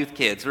old youth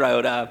kids,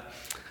 wrote, I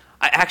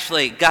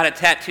actually got a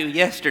tattoo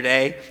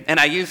yesterday, and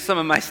I used some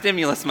of my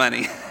stimulus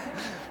money.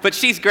 But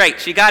she's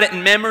great. She got it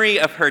in memory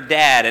of her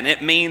dad, and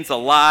it means a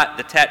lot.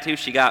 The tattoo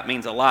she got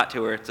means a lot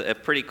to her. It's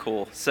pretty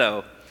cool.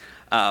 So,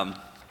 I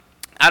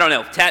don't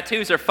know.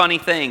 Tattoos are funny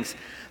things.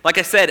 Like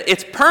I said,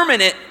 it's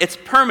permanent. It's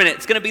permanent.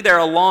 It's going to be there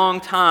a long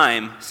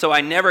time, so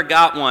I never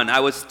got one. I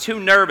was too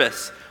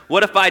nervous.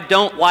 What if I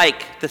don't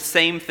like the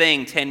same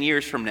thing 10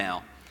 years from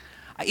now?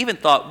 I even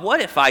thought, what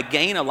if I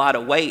gain a lot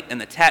of weight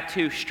and the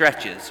tattoo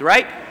stretches,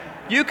 right?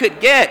 You could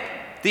get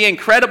the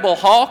Incredible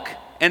Hulk,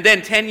 and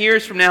then 10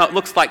 years from now it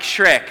looks like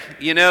Shrek.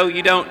 You know,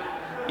 you don't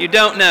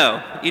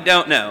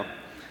know.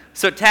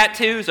 So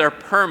tattoos are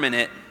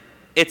permanent.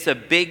 It's a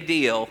big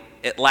deal.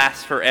 It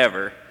lasts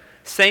forever.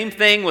 Same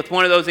thing with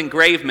one of those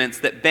engravements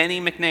that Benny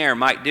McNair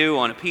might do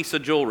on a piece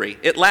of jewelry.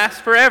 It lasts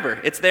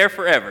forever. It's there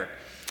forever.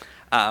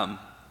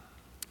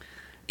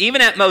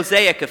 Even at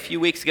Mosaic a few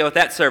weeks ago at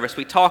that service,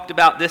 we talked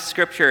about this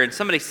scripture, and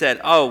somebody said,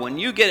 oh, when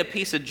you get a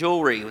piece of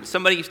jewelry, when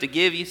somebody used to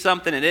give you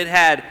something and it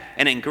had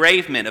an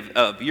engravement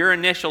of your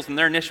initials and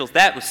their initials,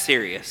 that was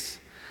serious.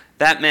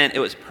 That meant it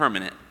was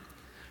permanent.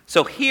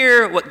 So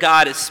hear what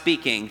God is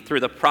speaking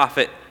through the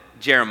prophet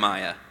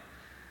Jeremiah.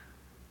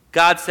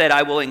 God said,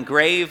 I will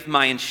engrave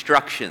my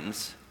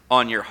instructions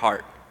on your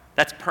heart.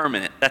 That's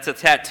permanent. That's a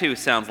tattoo,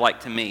 sounds like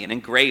to me, an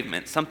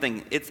engravement,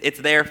 something, it's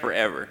there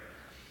forever.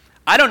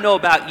 I don't know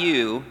about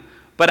you,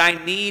 but I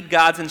need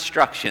God's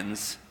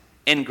instructions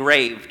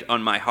engraved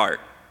on my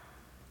heart.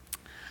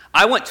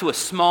 I went to a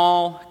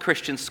small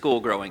Christian school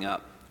growing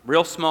up,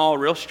 real small,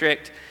 real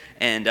strict,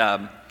 and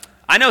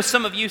I know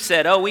some of you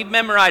said, oh, we've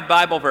memorized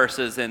Bible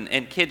verses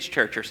in kids'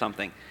 church or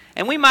something.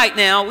 And we might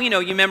now,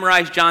 you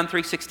memorize John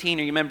 3:16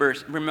 or you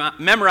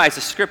memorize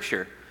a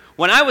scripture.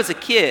 When I was a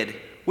kid,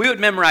 we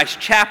would memorize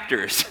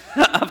chapters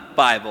of the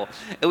Bible.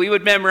 And we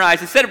would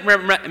memorize, instead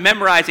of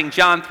memorizing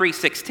John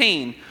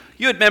 3:16,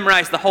 you would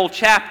memorize the whole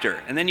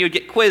chapter, and then you would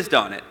get quizzed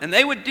on it. And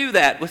they would do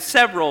that with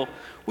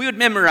we would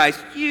memorize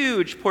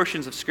huge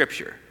portions of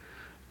Scripture.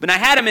 But I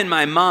had them in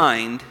my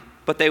mind,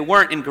 but they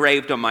weren't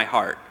engraved on my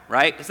heart,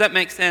 right? Does that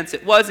make sense?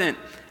 It wasn't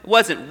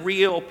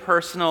real,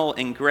 personal,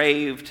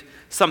 engraved,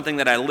 something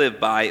that I live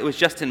by. It was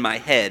just in my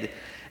head.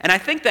 And I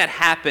think that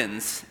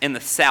happens in the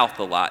South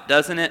a lot,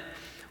 doesn't it?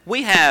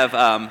 We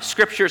have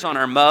scriptures on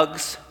our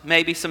mugs,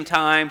 maybe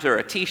sometimes, or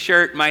a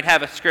T-shirt might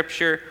have a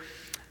scripture.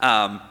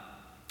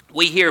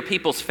 We hear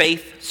people's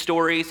faith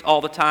stories all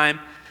the time.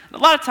 And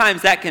a lot of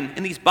times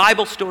in these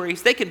Bible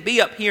stories, they can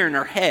be up here in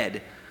our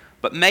head,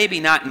 but maybe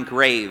not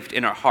engraved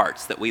in our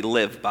hearts that we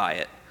live by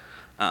it.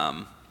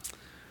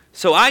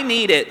 So I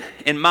need it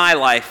in my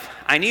life.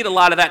 I need a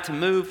lot of that to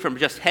move from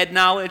just head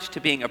knowledge to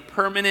being a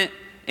permanent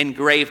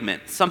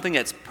engravement, something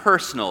that's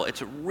personal,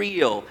 it's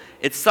real,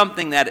 it's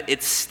something that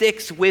it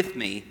sticks with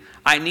me.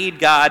 I need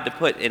God to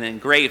put an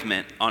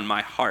engravement on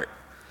my heart.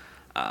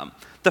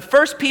 The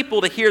first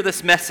people to hear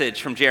this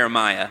message from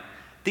Jeremiah,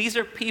 these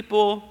are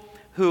people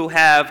who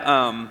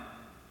have,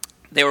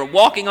 they were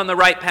walking on the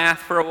right path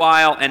for a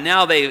while, and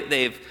now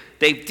they've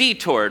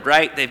detoured,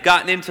 right? They've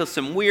gotten into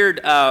some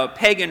weird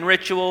pagan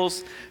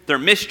rituals. They're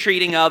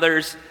mistreating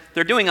others.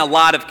 They're doing a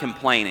lot of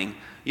complaining.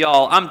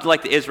 Y'all, I'm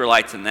like the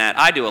Israelites in that.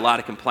 I do a lot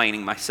of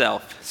complaining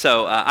myself,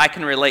 so I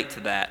can relate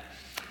to that.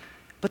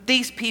 But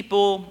these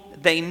people,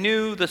 they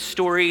knew the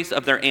stories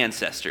of their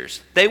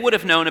ancestors. They would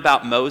have known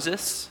about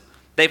Moses.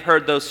 They've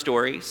heard those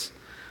stories.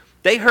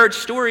 They heard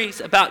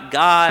stories about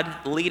God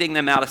leading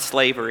them out of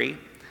slavery.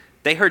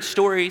 They heard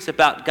stories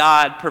about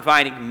God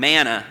providing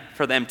manna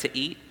for them to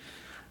eat,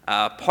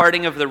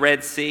 parting of the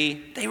Red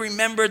Sea. They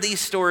remember these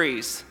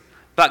stories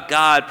about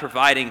God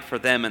providing for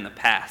them in the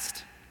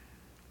past.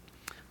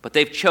 But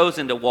they've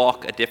chosen to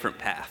walk a different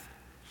path.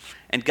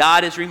 And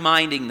God is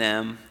reminding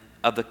them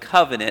of the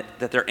covenant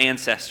that their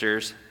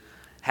ancestors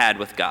had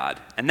with God.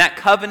 And that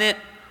covenant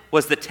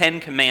was the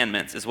 10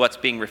 Commandments, is what's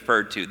being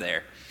referred to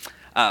there.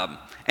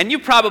 And you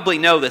probably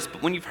know this,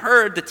 but when you've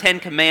heard the 10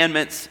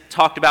 Commandments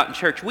talked about in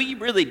church, we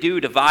really do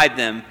divide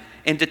them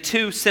into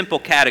two simple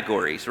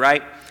categories,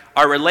 right?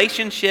 Our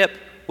relationship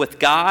with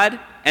God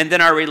and then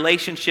our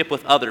relationship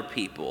with other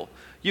people.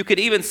 You could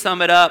even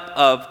sum it up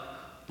of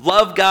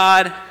love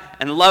God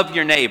and love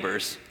your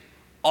neighbors.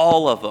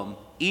 All of them,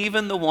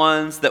 even the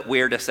ones that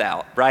weird us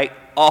out, right?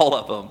 All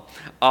of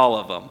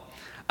them.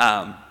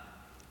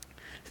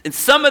 And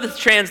some of the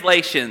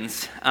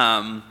translations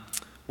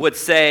would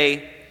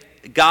say,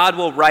 God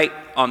will write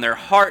on their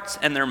hearts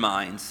and their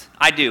minds.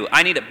 I do.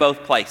 I need it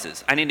both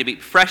places. I need to be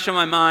fresh on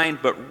my mind,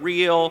 but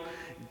real,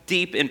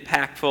 deep,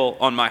 impactful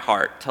on my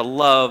heart to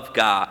love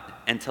God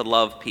and to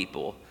love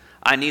people.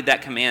 I need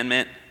that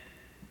commandment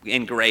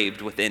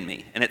engraved within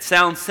me. And it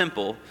sounds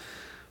simple,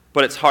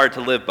 but it's hard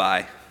to live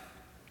by.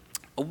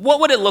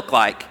 What would it look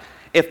like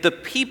if the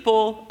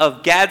people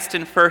of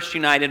Gadsden First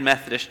United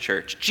Methodist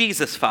Church,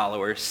 Jesus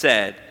followers,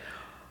 said,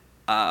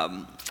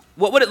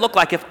 what would it look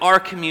like if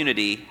our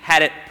community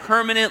had it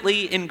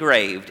permanently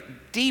engraved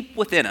deep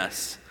within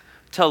us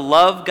to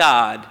love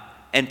God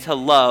and to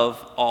love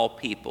all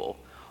people.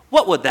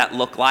 What would that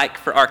look like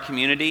for our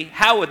community?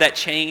 How would that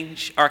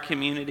change our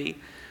community?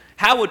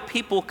 How would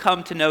people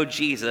come to know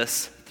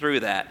Jesus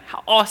through that?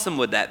 How awesome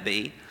would that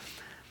be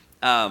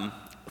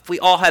if we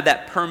all had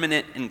that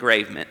permanent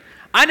engravement?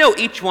 I know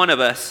each one of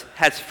us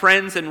has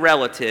friends and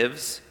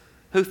relatives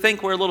who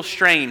think we're a little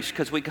strange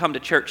because we come to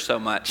church so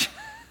much,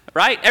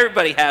 right?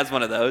 Everybody has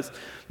one of those.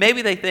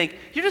 Maybe they think,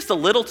 you're just a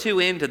little too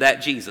into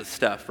that Jesus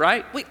stuff,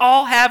 right? We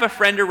all have a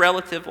friend or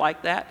relative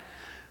like that.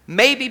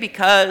 Maybe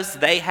because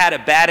they had a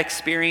bad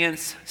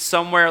experience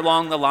somewhere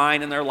along the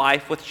line in their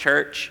life with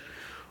church,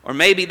 or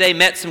maybe they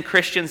met some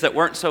Christians that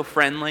weren't so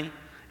friendly.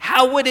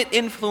 How would it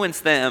influence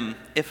them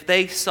if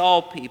they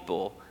saw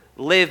people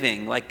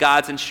living like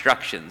God's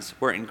instructions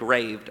were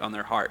engraved on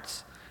their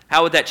hearts?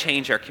 How would that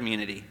change our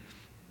community?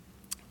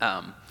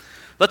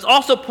 Let's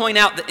also point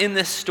out that in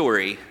this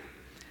story,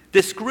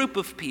 this group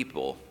of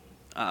people,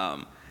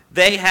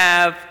 they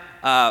have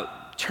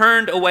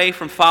turned away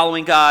from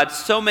following God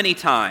so many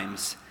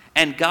times,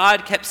 and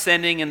God kept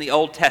sending in the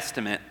Old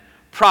Testament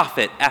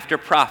prophet after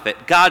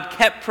prophet. God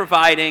kept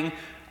providing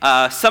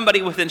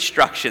somebody with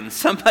instructions,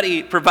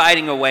 somebody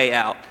providing a way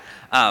out.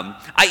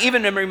 I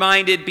even am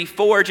reminded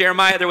before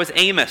Jeremiah there was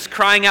Amos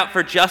crying out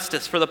for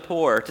justice for the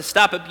poor, to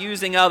stop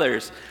abusing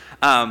others.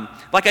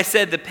 Like I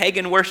said, the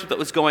pagan worship that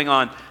was going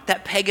on,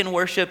 that pagan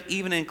worship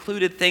even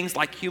included things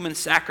like human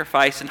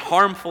sacrifice and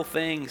harmful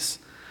things,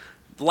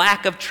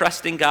 lack of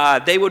trust in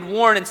God. They would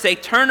warn and say,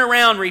 turn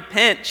around,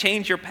 repent,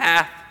 change your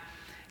path.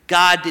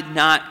 God did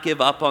not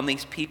give up on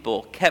these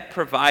people, kept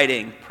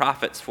providing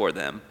prophets for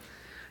them,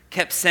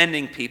 kept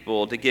sending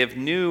people to give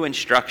new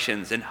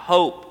instructions and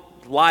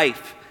hope,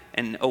 life,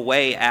 and a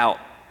way out.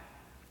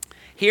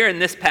 Here in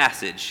this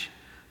passage,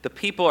 the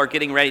people are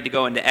getting ready to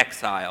go into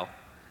exile.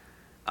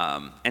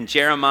 And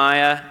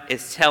Jeremiah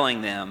is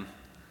telling them,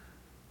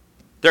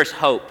 there's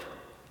hope.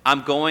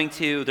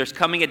 There's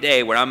coming a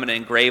day where I'm going to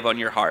engrave on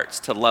your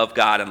hearts to love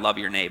God and love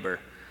your neighbor.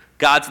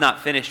 God's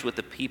not finished with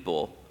the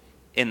people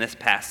in this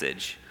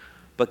passage,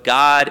 but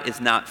God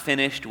is not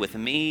finished with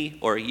me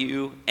or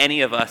you,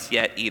 any of us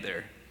yet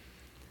either.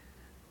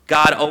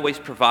 God always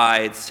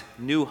provides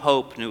new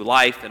hope, new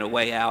life, and a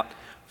way out.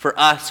 For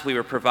us, we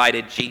were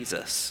provided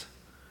Jesus.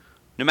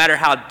 No matter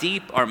how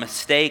deep our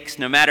mistakes,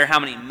 no matter how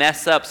many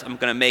mess-ups I'm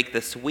going to make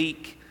this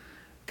week,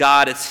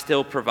 God is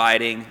still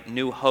providing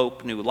new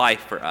hope, new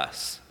life for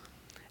us.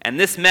 And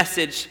this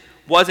message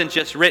wasn't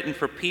just written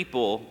for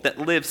people that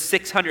lived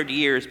 600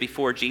 years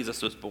before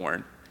Jesus was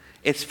born.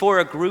 It's for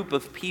a group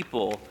of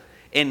people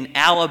in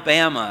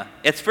Alabama.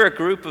 It's for a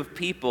group of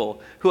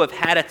people who have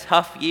had a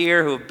tough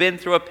year, who have been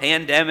through a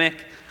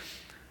pandemic.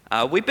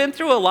 We've been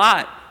through a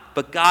lot,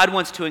 but God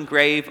wants to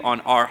engrave on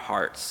our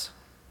hearts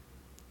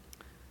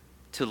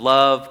to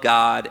love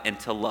God and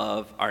to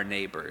love our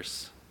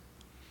neighbors.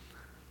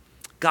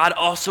 God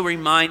also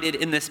reminded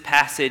in this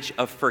passage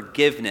of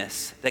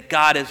forgiveness, that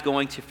God is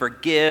going to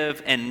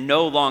forgive and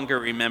no longer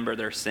remember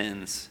their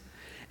sins.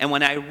 And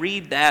when I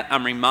read that,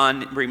 I'm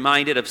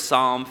reminded of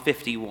Psalm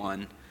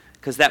 51,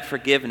 because that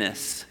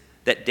forgiveness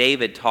that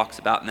David talks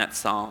about in that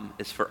psalm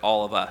is for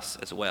all of us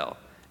as well.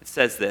 It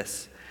says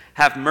this,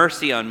 "Have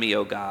mercy on me,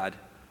 O God,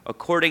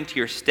 according to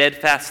your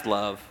steadfast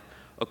love,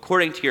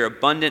 according to your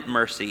abundant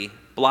mercy,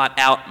 blot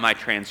out my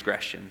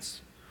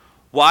transgressions.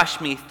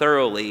 Wash me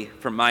thoroughly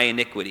from my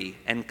iniquity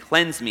and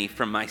cleanse me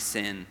from my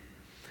sin.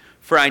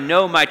 For I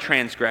know my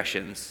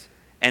transgressions,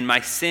 and my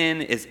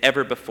sin is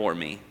ever before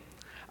me.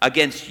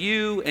 Against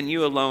you and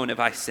you alone have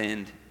I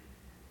sinned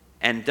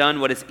and done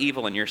what is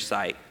evil in your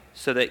sight,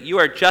 so that you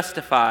are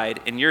justified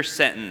in your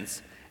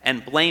sentence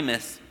and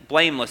blameless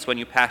when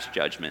you pass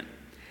judgment.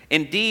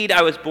 Indeed,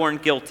 I was born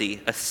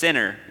guilty, a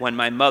sinner, when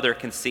my mother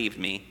conceived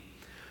me.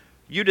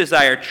 You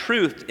desire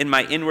truth in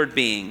my inward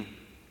being.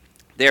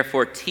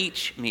 Therefore,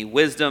 teach me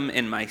wisdom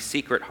in my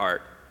secret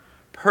heart.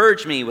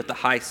 Purge me with the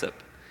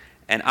hyssop,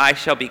 and I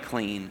shall be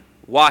clean.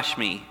 Wash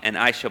me, and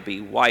I shall be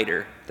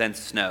whiter than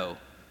snow.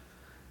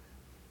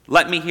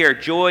 Let me hear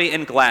joy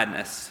and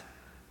gladness.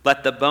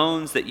 Let the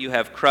bones that you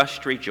have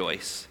crushed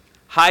rejoice.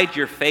 Hide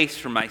your face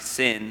from my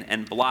sin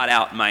and blot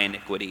out my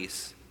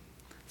iniquities."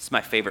 This is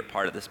my favorite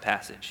part of this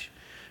passage.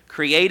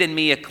 "Create in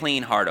me a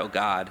clean heart, O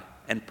God,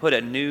 and put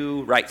a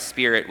new right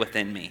spirit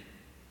within me.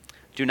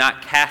 Do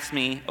not cast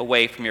me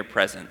away from your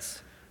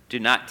presence. Do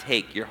not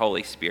take your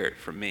Holy Spirit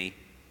from me."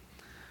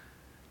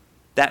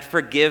 That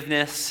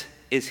forgiveness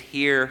is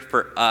here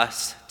for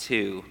us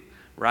too,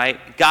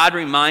 right? God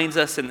reminds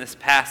us in this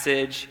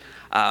passage,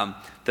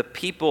 the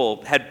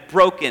people had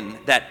broken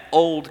that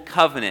old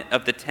covenant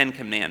of the Ten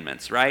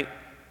Commandments, right?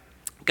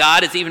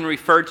 God is even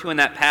referred to in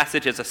that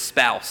passage as a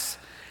spouse,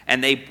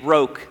 and they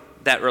broke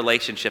that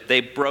relationship.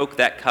 They broke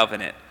that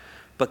covenant.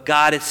 But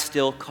God is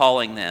still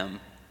calling them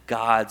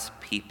God's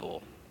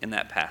people in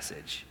that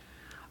passage.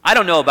 I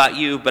don't know about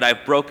you, but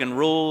I've broken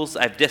rules,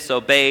 I've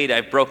disobeyed,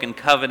 I've broken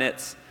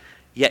covenants,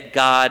 yet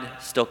God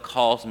still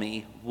calls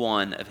me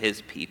one of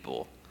his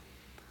people.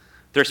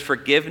 There's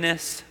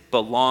forgiveness,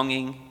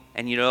 belonging,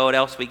 and you know what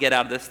else we get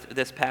out of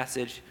this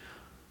passage?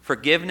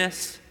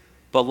 Forgiveness,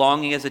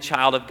 belonging as a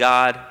child of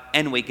God,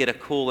 and we get a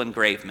cool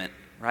engravement,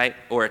 right?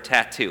 Or a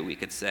tattoo, we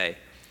could say.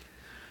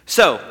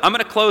 So, I'm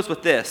going to close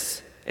with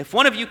this. If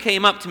one of you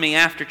came up to me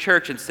after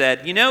church and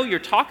said, you know, you're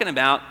talking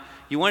about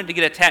you wanted to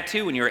get a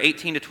tattoo when you were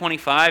 18 to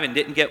 25 and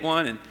didn't get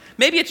one, and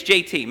maybe it's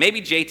JT.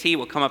 Maybe JT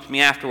will come up to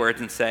me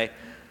afterwards and say,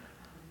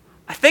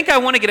 I think I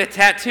want to get a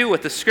tattoo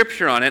with the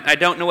scripture on it. I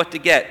don't know what to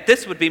get.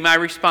 This would be my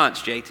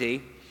response,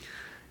 JT.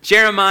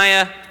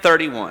 Jeremiah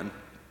 31.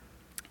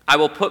 I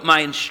will put my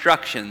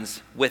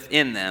instructions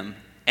within them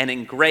and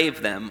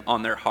engrave them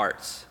on their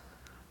hearts.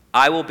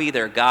 I will be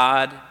their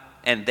God,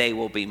 and they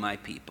will be my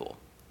people.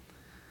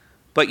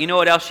 But you know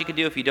what else you can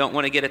do if you don't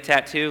want to get a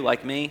tattoo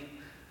like me?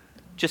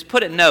 Just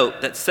put a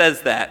note that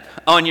says that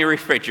on your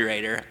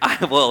refrigerator.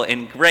 I will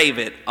engrave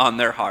it on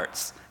their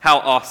hearts. How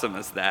awesome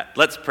is that?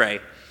 Let's pray.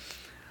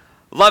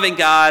 Loving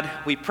God,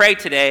 we pray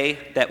today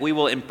that we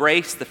will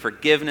embrace the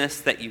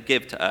forgiveness that you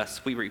give to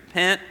us. We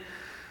repent,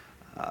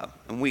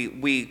 and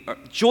we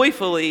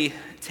joyfully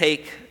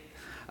take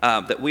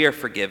that we are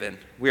forgiven.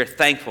 We are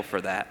thankful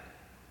for that.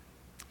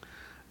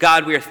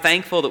 God, we are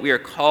thankful that we are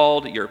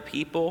called your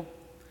people,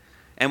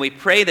 and we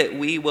pray that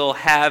we will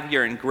have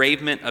your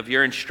engravement of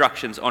your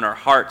instructions on our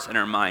hearts and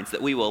our minds,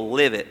 that we will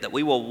live it, that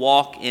we will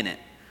walk in it.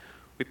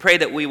 We pray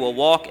that we will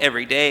walk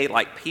every day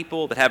like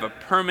people that have a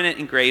permanent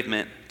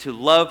engravement to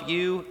love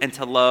you and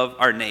to love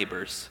our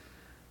neighbors,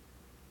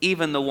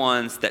 even the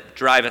ones that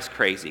drive us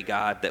crazy,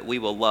 God, that we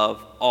will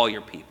love all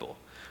your people.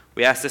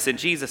 We ask this in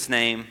Jesus'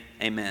 name,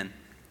 amen.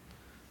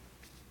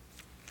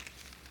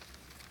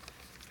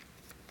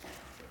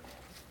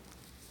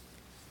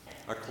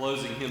 Our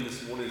closing hymn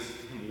this morning is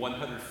hymn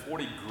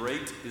 140,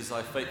 Great is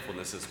Thy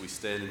Faithfulness, as we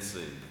stand and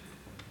sing.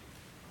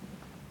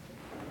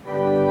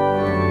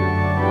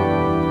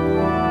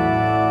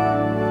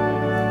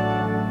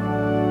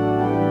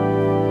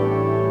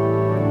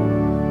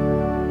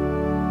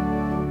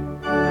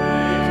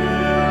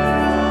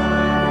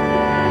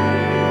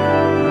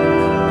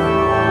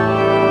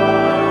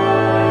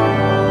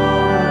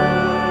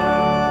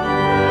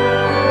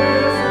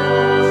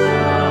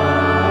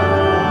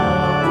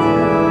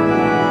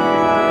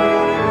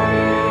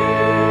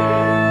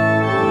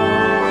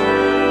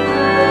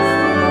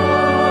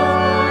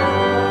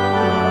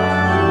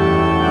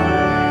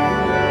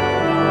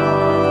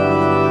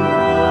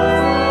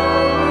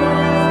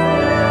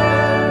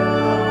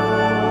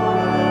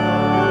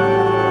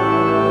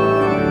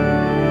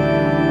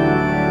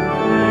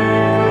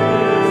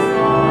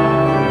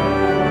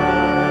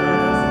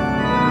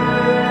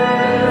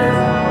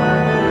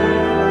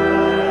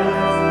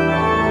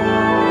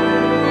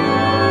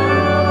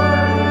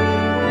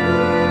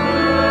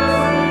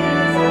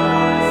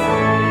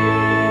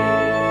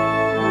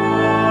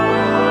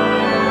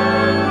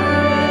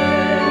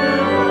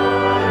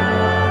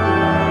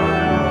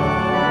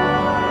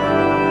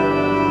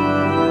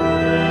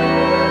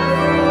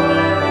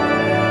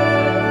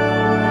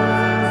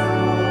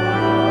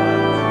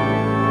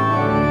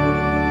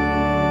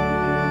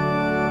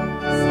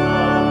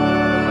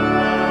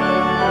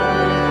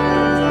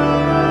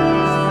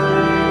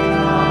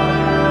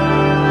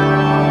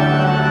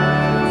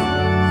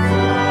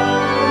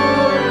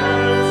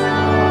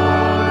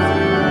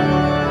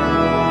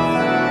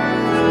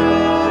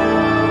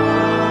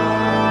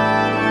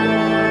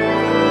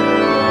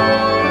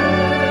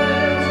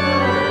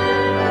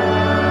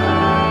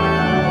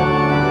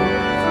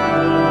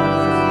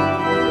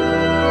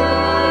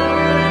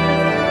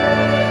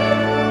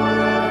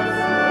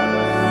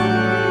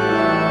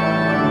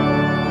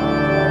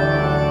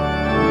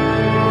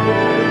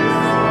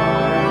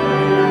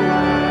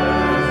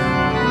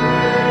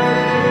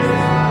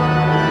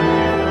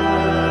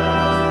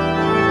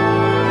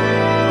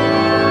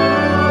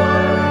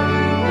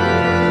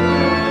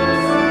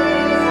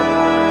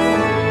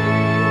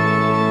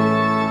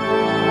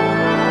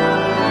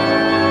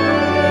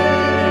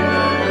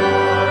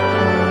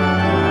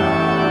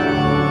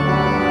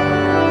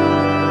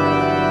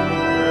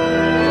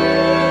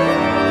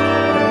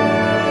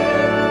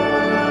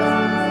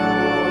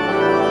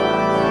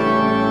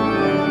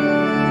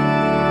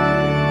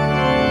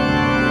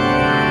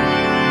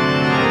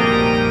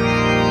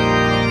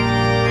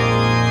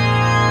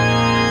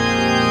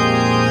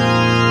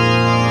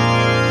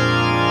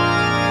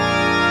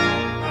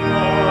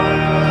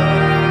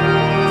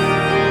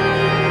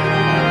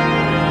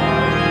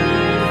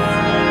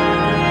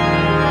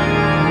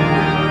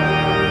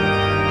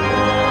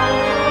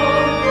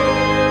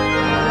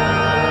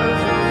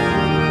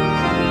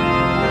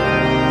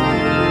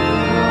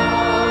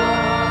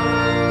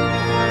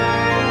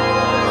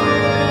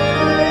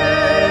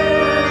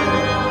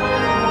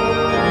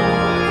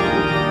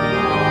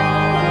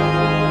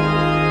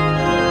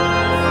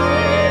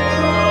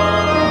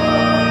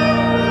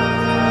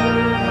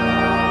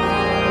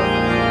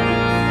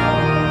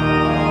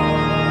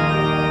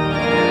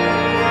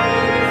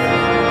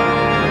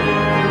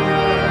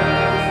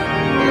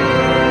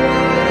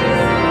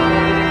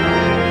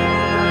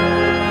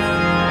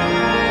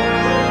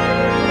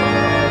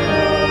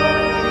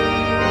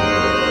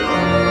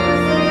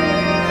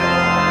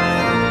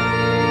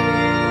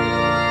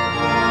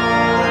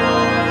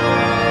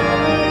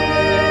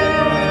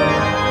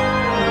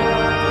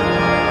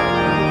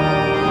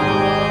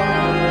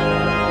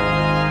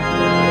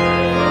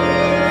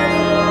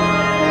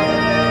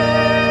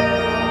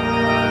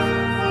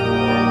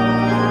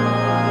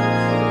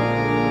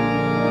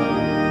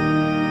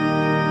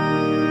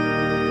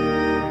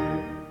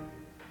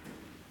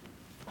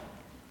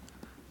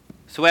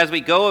 So as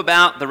we go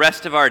about the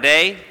rest of our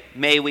day,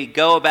 may we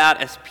go about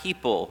as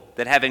people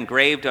that have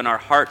engraved on our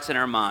hearts and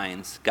our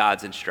minds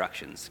God's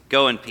instructions.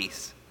 Go in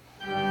peace.